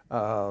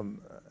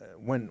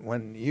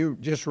 When you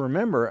just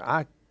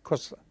remember,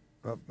 because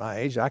of my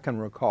age, I can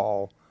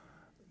recall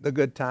the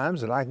good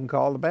times and I can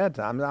call the bad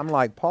times. I'm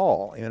like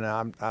Paul,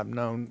 I've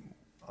known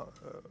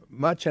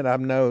much and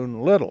I've known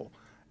little,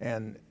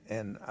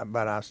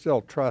 but I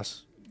still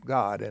trust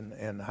God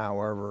and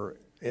however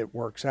it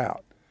works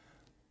out.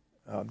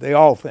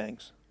 All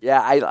things. Yeah,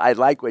 I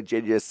like what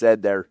you just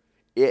said there.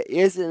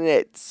 Isn't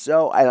it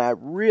so? And I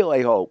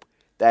really hope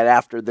that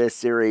after this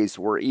series,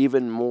 we're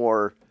even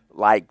more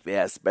like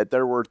this. But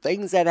there were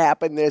things that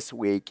happened this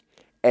week,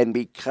 and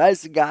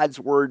because God's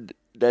word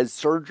does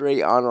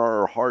surgery on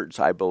our hearts,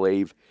 I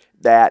believe,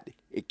 that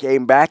it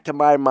came back to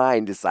my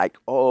mind. It's like,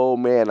 oh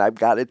man, I've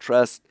got to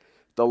trust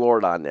the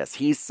Lord on this.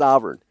 He's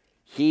sovereign.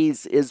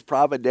 His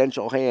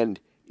providential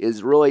hand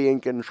is really in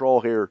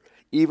control here,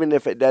 even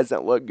if it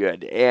doesn't look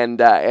good.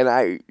 And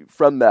I,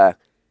 from the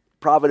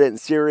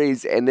Providence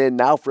series, and then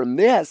now from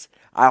this,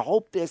 I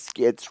hope this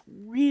gets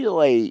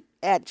really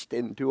etched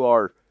into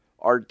our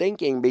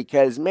thinking,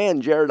 because,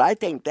 man, Jared, I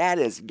think that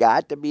has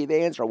got to be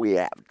the answer. We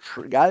have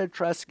got to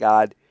trust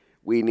God.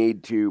 We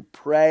need to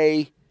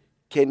pray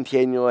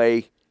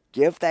continually,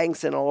 give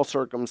thanks in all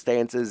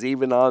circumstances,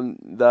 even on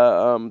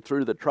the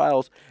through the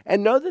trials,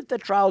 and know that the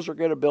trials are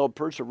going to build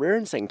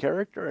perseverance and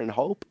character and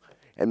hope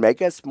and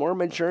make us more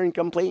mature and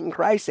complete in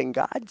Christ. And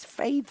God's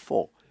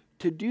faithful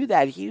to do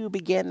that. He who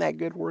began that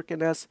good work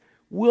in us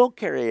will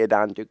carry it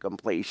on to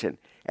completion.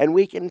 And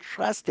we can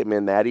trust him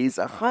in that. He's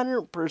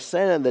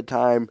 100% of the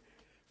time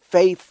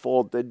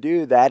faithful to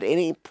do that. And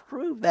he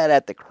proved that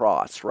at the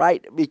cross,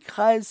 right?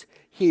 Because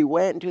he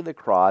went to the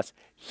cross,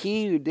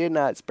 he who did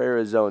not spare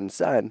his own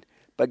son,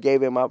 but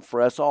gave him up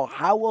for us all,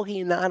 how will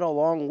he not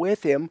along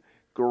with him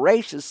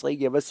graciously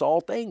give us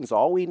all things,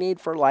 all we need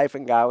for life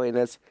and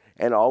godliness,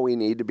 and all we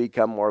need to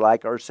become more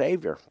like our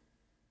Savior?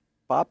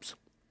 Pops?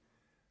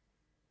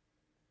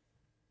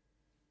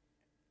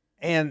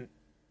 and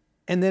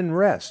then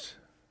rest.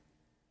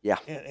 Yeah.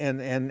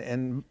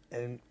 And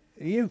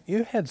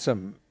you had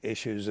some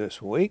issues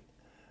this week,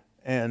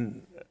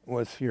 and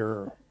with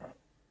your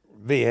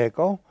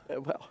vehicle,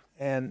 Well,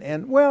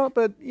 and well,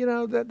 but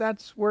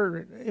that's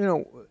where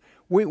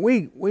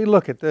we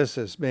look at this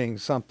as being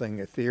something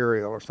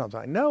ethereal or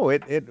something. No,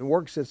 it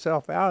works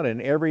itself out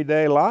in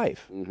everyday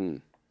life, mm-hmm.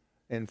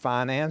 in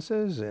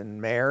finances, in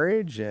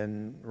marriage,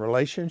 in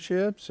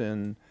relationships,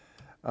 and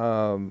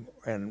our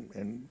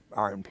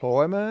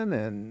employment,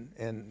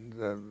 and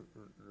the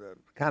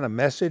kind of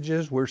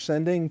messages we're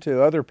sending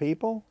to other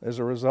people as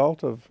a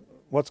result of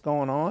what's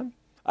going on.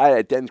 I had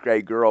a 10th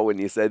grade girl when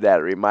you said that.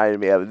 It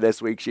reminded me of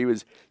this week. She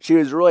was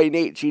really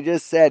neat. She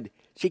just said,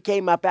 she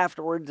came up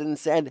afterwards and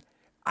said,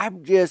 I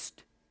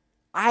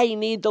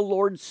need the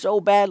Lord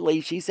so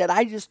badly. She said,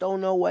 I just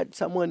don't know what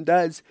someone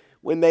does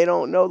when they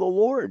don't know the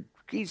Lord.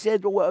 She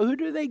said, well, who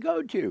do they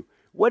go to?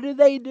 What do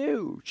they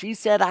do? She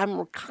said,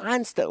 I'm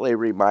constantly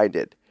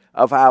reminded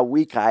of how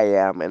weak I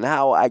am and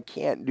how I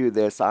can't do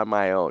this on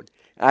my own.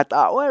 And I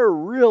thought, well,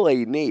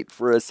 really neat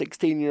for a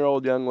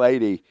 16-year-old young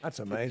lady. That's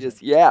amazing.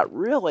 Yeah, it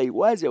really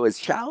was. It was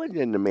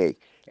challenging to me.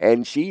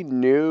 And she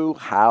knew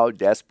how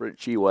desperate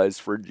she was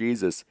for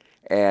Jesus.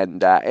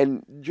 And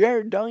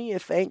Jared, don't you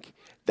think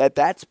that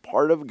that's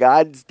part of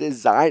God's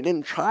design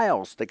in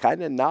trials, to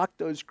kind of knock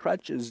those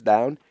crutches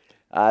down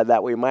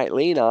that we might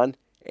lean on,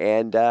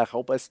 and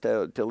help us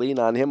to lean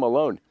on Him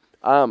alone?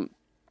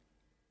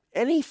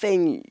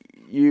 Anything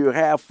you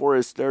have for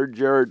us there,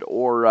 Jared,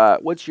 or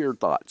what's your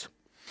thoughts?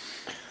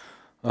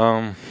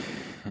 I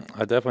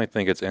definitely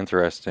think it's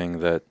interesting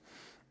that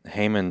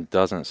Haman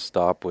doesn't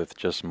stop with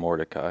just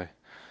Mordecai.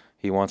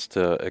 He wants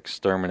to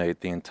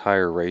exterminate the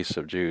entire race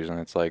of Jews, and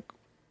it's like,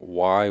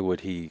 why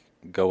would he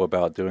go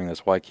about doing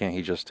this? Why can't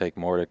he just take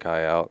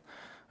Mordecai out?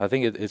 I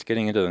think it's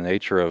getting into the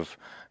nature of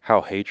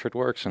how hatred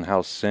works and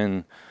how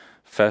sin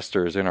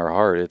festers in our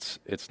heart.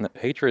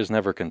 Hatred is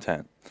never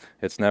content.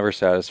 It's never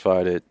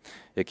satisfied.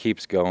 It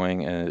keeps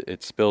going and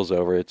it spills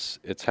over.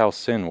 It's how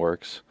sin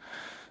works.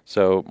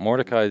 So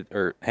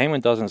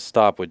Haman doesn't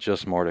stop with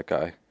just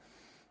Mordecai.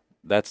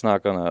 That's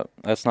not gonna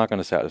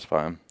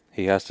satisfy him.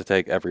 He has to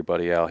take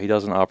everybody out. He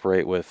doesn't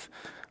operate with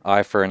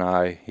eye for an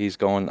eye. He's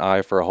going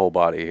eye for a whole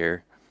body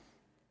here.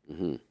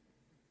 Mm-hmm.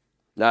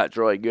 That's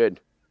really good.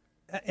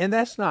 And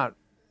that's not,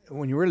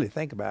 when you really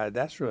think about it,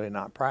 that's really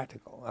not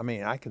practical. I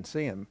mean, I can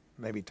see him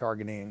maybe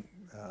targeting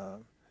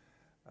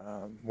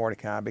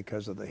Mordecai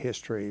because of the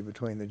history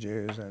between the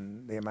Jews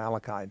and the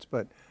Amalekites,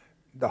 but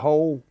the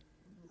whole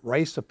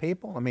race of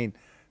people, I mean,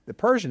 the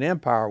Persian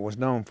Empire was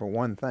known for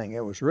one thing.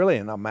 It was really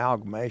an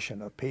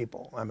amalgamation of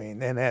people. I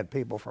mean, it had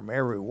people from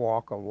every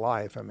walk of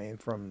life. I mean,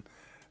 from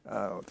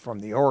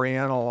the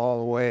Oriental all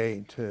the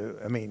way to,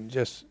 I mean,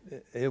 just,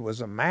 it was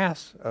a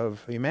mass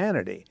of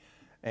humanity.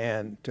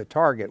 And to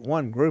target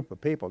one group of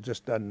people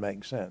just doesn't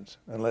make sense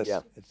unless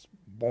it's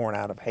born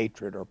out of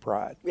hatred or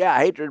pride. Yeah,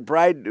 hatred,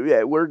 pride,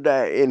 word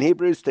in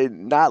Hebrews to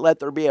not let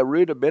there be a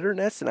root of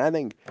bitterness. And I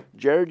think,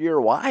 Jared, you're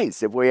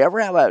wise. If we ever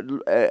have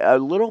a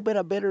little bit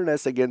of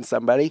bitterness against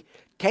somebody,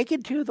 take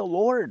it to the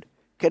Lord,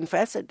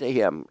 confess it to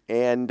Him,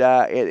 and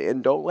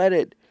don't let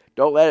it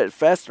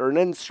fester. And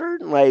then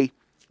certainly,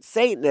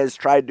 Satan has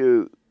tried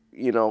to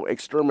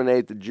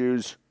exterminate the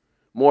Jews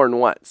more than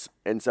once,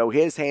 and so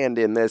his hand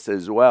in this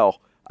as well.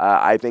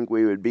 I think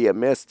we would be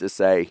amiss to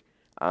say,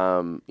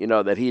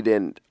 that he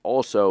didn't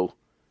also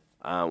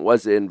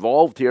was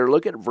involved here.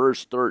 Look at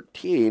verse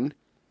 13.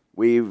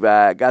 We've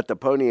got the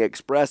Pony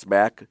Express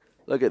back.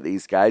 Look at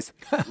these guys.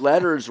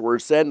 Letters were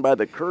sent by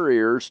the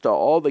couriers to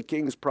all the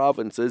king's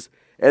provinces,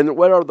 and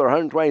what are there,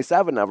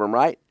 127 of them,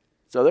 right?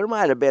 So there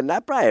might have been,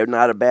 that probably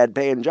not a bad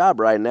paying job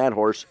riding that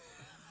horse,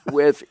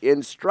 with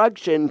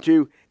instruction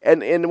to,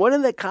 and one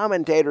of the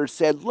commentators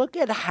said, look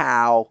at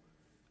how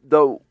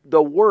the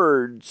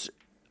words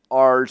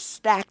are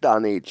stacked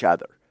on each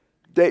other.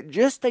 That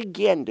just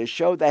again to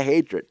show the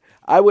hatred.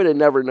 I would have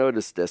never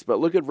noticed this, but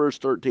look at verse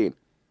 13.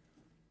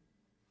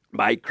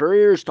 By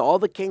couriers to all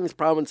the king's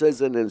provinces,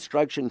 an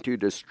instruction to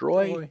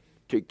destroy,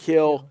 to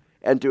kill,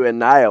 and to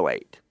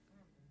annihilate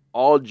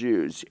all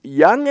Jews,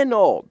 young and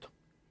old,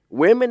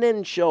 women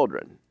and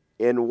children,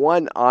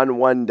 on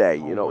one day.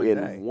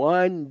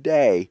 One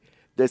day,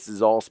 this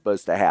is all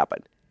supposed to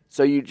happen.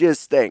 So you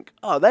just think,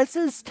 oh, this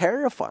is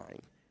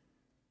terrifying.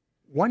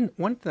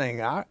 One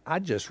thing I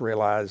just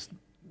realized,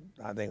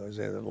 I think it was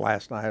either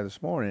last night or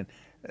this morning,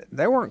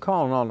 they weren't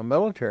calling on the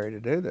military to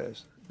do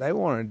this. They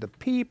wanted the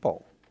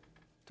people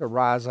to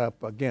rise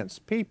up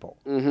against people.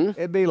 Mm-hmm.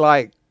 It'd be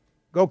like,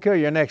 go kill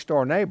your next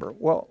door neighbor.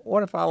 Well,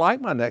 what if I like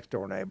my next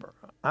door neighbor?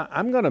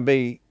 I'm going to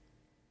be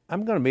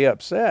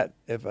upset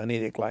if an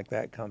edict like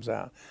that comes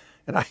out.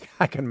 And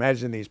I can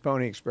imagine these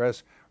Pony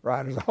Express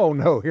riders, oh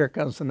no, here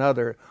comes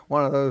another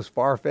one of those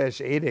far-fetched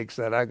edicts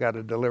that I got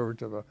to deliver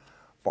to the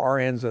far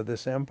ends of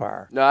this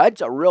empire. No,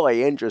 that's a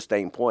really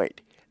interesting point.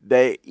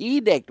 The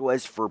edict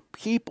was for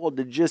people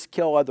to just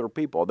kill other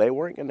people. They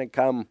weren't going to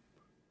come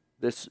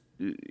this,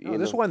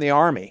 this wasn't the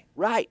army.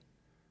 Right.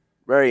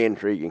 Very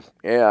intriguing.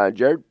 Yeah,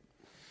 Jared?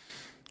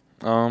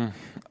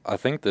 I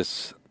think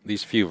these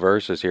few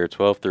verses here,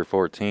 12 through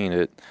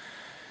 14,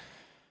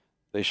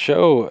 they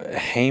show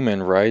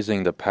Haman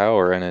rising to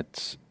power, and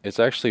it's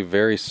actually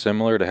very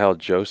similar to how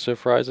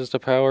Joseph rises to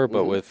power,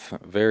 but with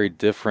very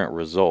different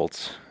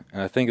results.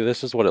 And I think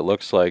this is what it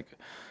looks like: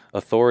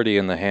 authority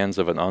in the hands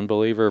of an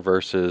unbeliever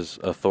versus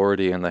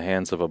authority in the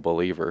hands of a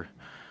believer.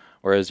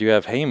 Whereas you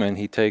have Haman,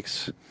 he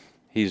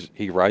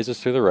rises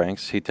through the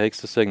ranks, he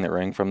takes the signet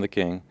ring from the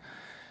king,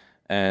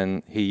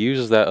 and he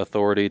uses that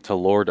authority to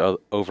lord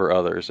over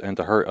others and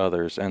to hurt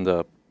others and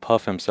to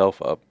puff himself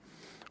up.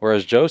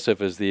 Whereas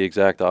Joseph is the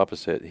exact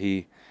opposite.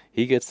 He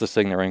gets the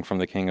signet ring from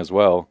the king as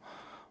well,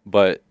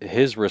 but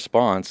his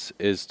response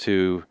is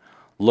to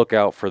look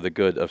out for the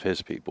good of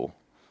his people.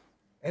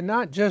 And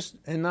not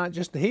just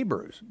the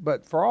Hebrews,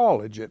 but for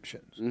all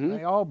Egyptians.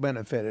 They all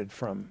benefited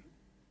from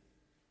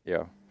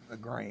Yeah. the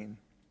grain.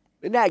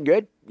 Isn't that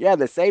good? Yeah,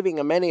 the saving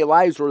of many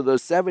lives were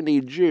those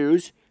 70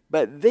 Jews,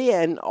 but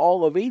then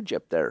all of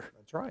Egypt there.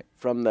 That's right.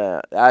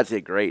 That's a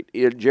great,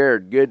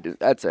 Jared, good,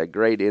 that's a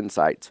great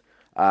insight.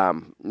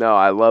 No,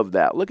 I love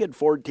that. Look at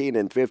 14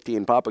 and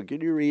 15. Papa,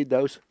 could you read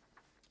those?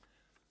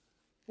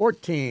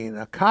 14.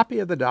 A copy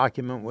of the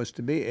document was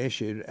to be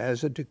issued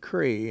as a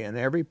decree in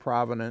every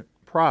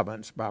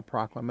province by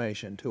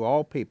proclamation to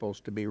all peoples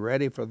to be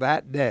ready for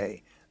that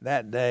day.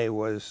 That day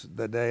was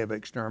the day of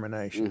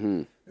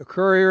extermination. The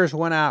couriers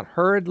went out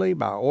hurriedly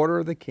by order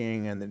of the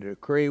king, and the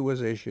decree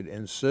was issued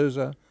in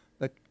Susa,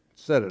 the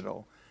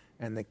citadel.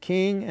 And the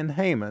king and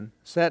Haman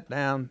sat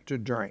down to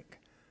drink.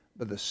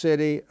 But the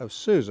city of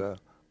Susa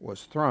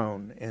was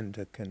thrown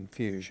into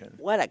confusion.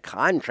 What a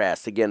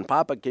contrast again.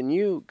 Papa, can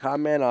you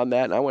comment on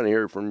that? And I want to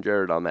hear from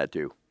Jared on that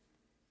too.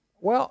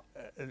 Well,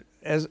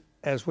 as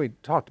we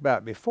talked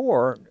about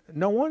before,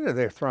 no wonder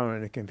they're thrown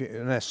into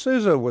confusion. Now,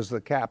 Susa was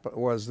the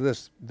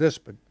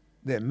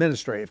the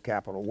administrative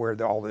capital where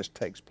all this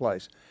takes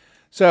place.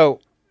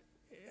 So,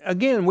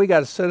 again, we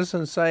got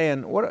citizens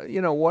saying,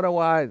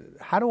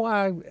 how do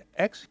I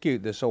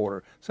execute this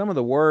order? Some of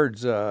the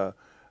words that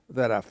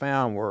I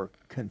found were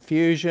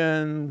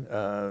confusion,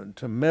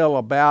 to mill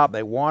about.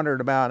 They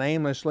wandered about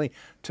aimlessly.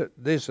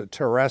 This is a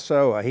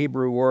tereso, a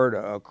Hebrew word,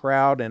 a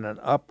crowd in an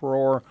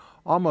uproar,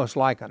 almost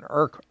like an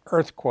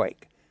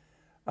earthquake.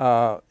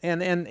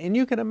 And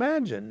you can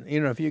imagine,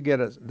 if you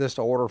get this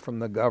order from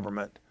the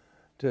government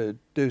to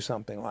do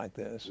something like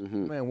this,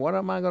 man, what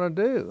am I going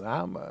to do?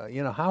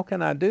 How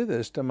can I do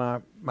this to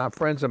my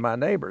friends and my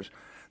neighbors?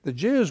 The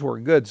Jews were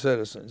good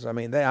citizens. I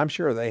mean, I'm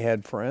sure they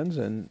had friends,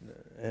 and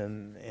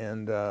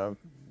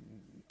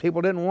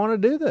people didn't want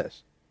to do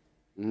this.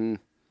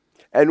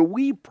 And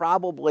we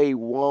probably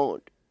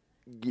won't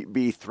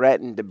be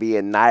threatened to be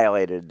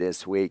annihilated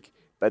this week,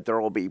 but there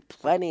will be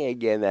plenty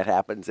again that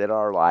happens in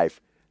our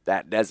life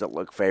that doesn't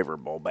look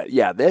favorable. But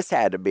yeah, this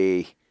had to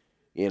be,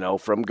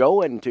 from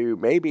going to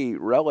maybe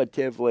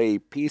relatively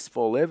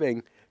peaceful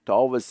living to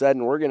all of a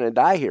sudden we're going to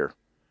die here,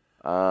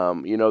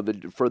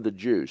 for the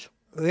Jews.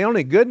 The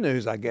only good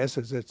news, I guess,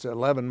 is it's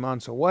 11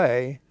 months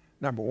away,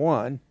 number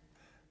one.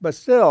 But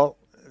still,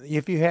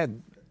 if you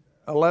had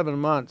 11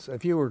 months,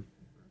 if you were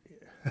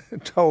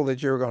told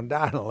that you were going to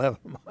die in 11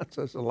 months,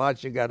 that's a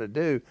lot you got to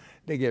do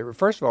to get.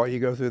 First of all,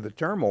 you go through the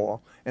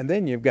turmoil, and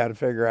then you've got to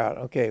figure out,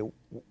 okay,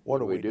 what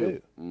do we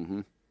do?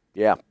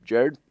 Yeah,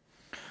 Jared?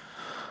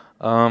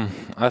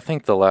 I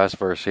think the last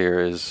verse here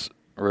is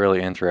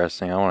really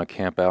interesting. I want to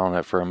camp out on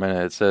it for a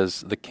minute. It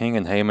says, the king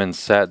and Haman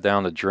sat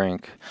down to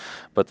drink,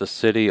 but the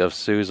city of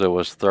Susa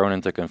was thrown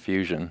into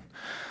confusion.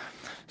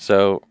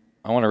 So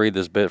I want to read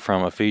this bit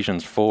from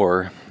Ephesians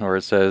 4, where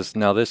it says,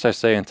 now this I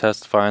say and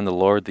testify in the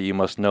Lord, that you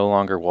must no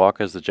longer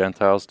walk as the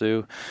Gentiles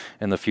do,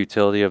 in the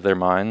futility of their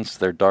minds.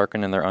 They're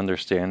darkened in their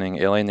understanding,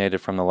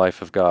 alienated from the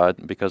life of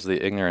God, because of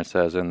the ignorance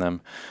that is in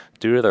them.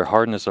 Due to their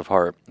hardness of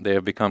heart, they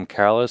have become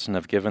callous and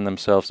have given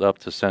themselves up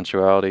to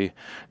sensuality,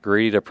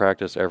 greedy to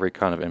practice every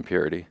kind of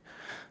impurity.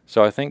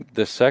 So I think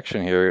this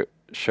section here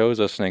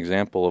shows us an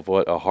example of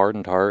what a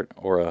hardened heart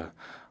or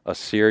a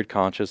seared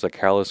conscience, a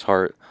callous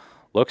heart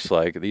looks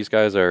like. These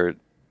guys are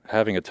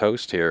having a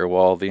toast here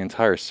while the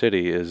entire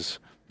city is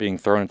being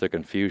thrown into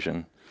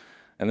confusion.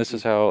 And this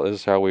is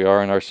how we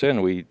are in our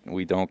sin.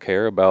 We don't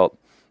care about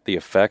the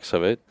effects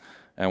of it,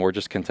 and we're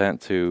just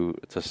content to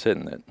sit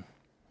in it.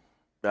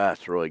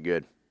 That's really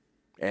good.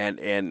 And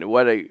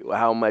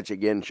how much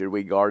again should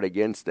we guard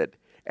against it?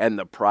 And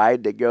the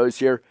pride that goes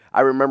here.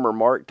 I remember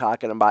Mark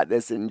talking about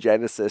this in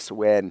Genesis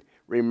when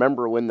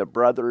the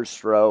brothers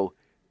throw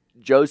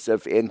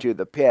Joseph into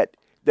the pit,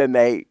 then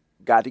they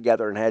got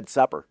together and had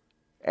supper.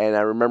 And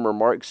I remember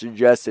Mark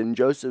suggesting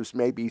Joseph's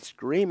maybe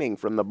screaming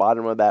from the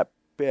bottom of that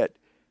pit,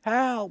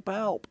 help,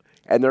 help.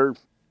 And they're,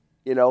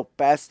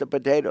 past the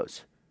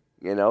potatoes.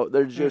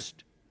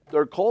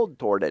 They're cold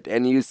toward it.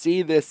 And you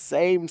see this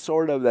same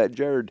sort of that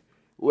Jared,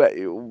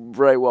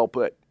 very well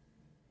put.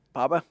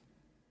 Papa?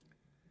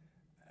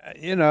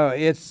 It's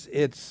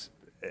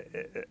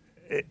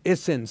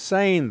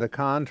insane, the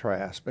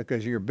contrast,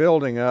 because you're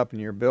building up to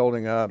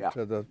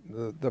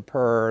the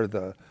pur,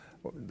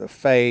 the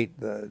fate,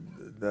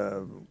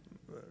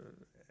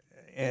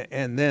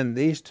 and then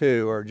these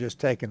two are just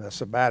taking a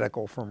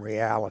sabbatical from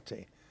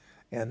reality,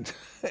 and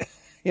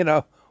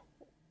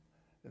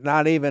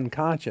not even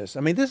conscious. I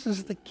mean, this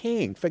is the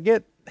king.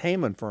 Forget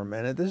Haman for a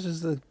minute. This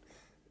is the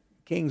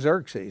King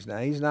Xerxes. Now,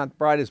 he's not the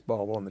brightest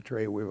bulb on the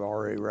tree, we've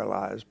already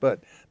realized,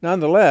 but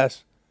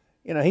nonetheless,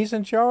 he's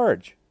in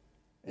charge,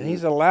 and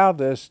he's allowed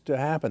this to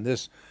happen.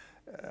 This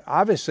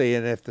obviously,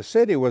 and if the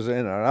city was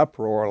in an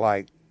uproar,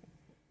 like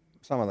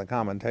some of the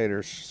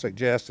commentators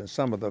suggest and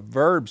some of the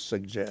verbs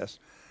suggest,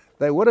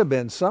 they would have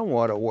been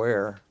somewhat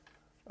aware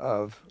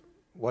of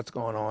what's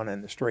going on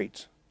in the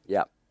streets.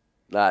 Yeah,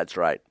 that's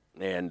right.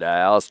 And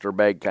Alistair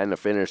Begg kind of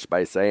finished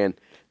by saying,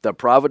 the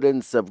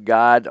providence of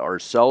God are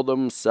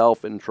seldom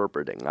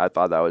self-interpreting. I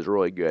thought that was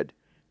really good.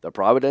 The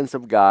providences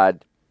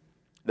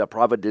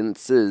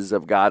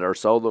of God are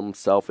seldom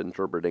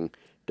self-interpreting.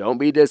 Don't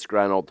be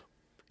disgruntled.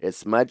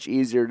 It's much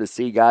easier to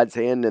see God's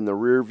hand in the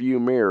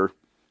rearview mirror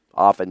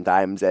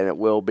oftentimes than it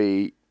will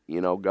be,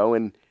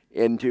 going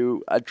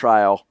into a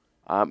trial.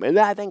 And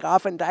I think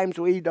oftentimes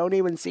we don't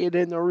even see it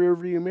in the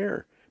rearview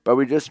mirror, but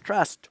we just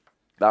trust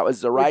that was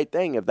the right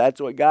thing. If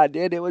that's what God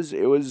did, it was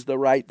the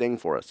right thing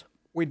for us.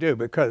 We do,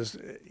 because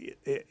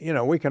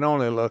we can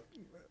only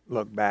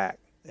look back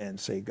and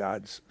see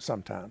God's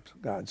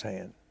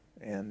hand,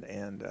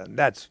 and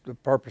that's the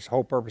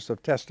whole purpose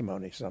of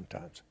testimony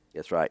sometimes.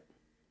 That's right.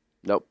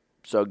 Nope.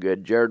 So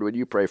good. Jared, would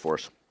you pray for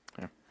us?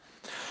 Yeah.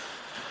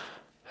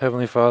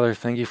 Heavenly Father,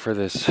 thank you for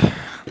this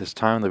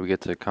time that we get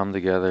to come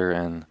together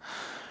and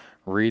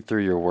read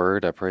through your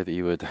word. I pray that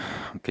you would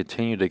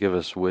continue to give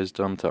us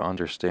wisdom to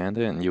understand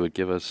it, and you would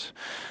give us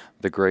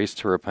the grace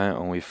to repent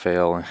when we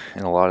fail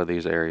in a lot of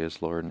these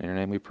areas, Lord. In your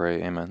name we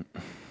pray. Amen.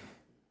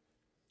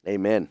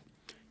 Amen.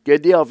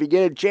 Good deal. If you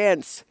get a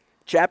chance,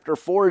 chapter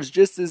 4 is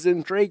just as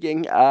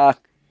intriguing.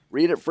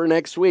 Read it for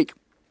next week.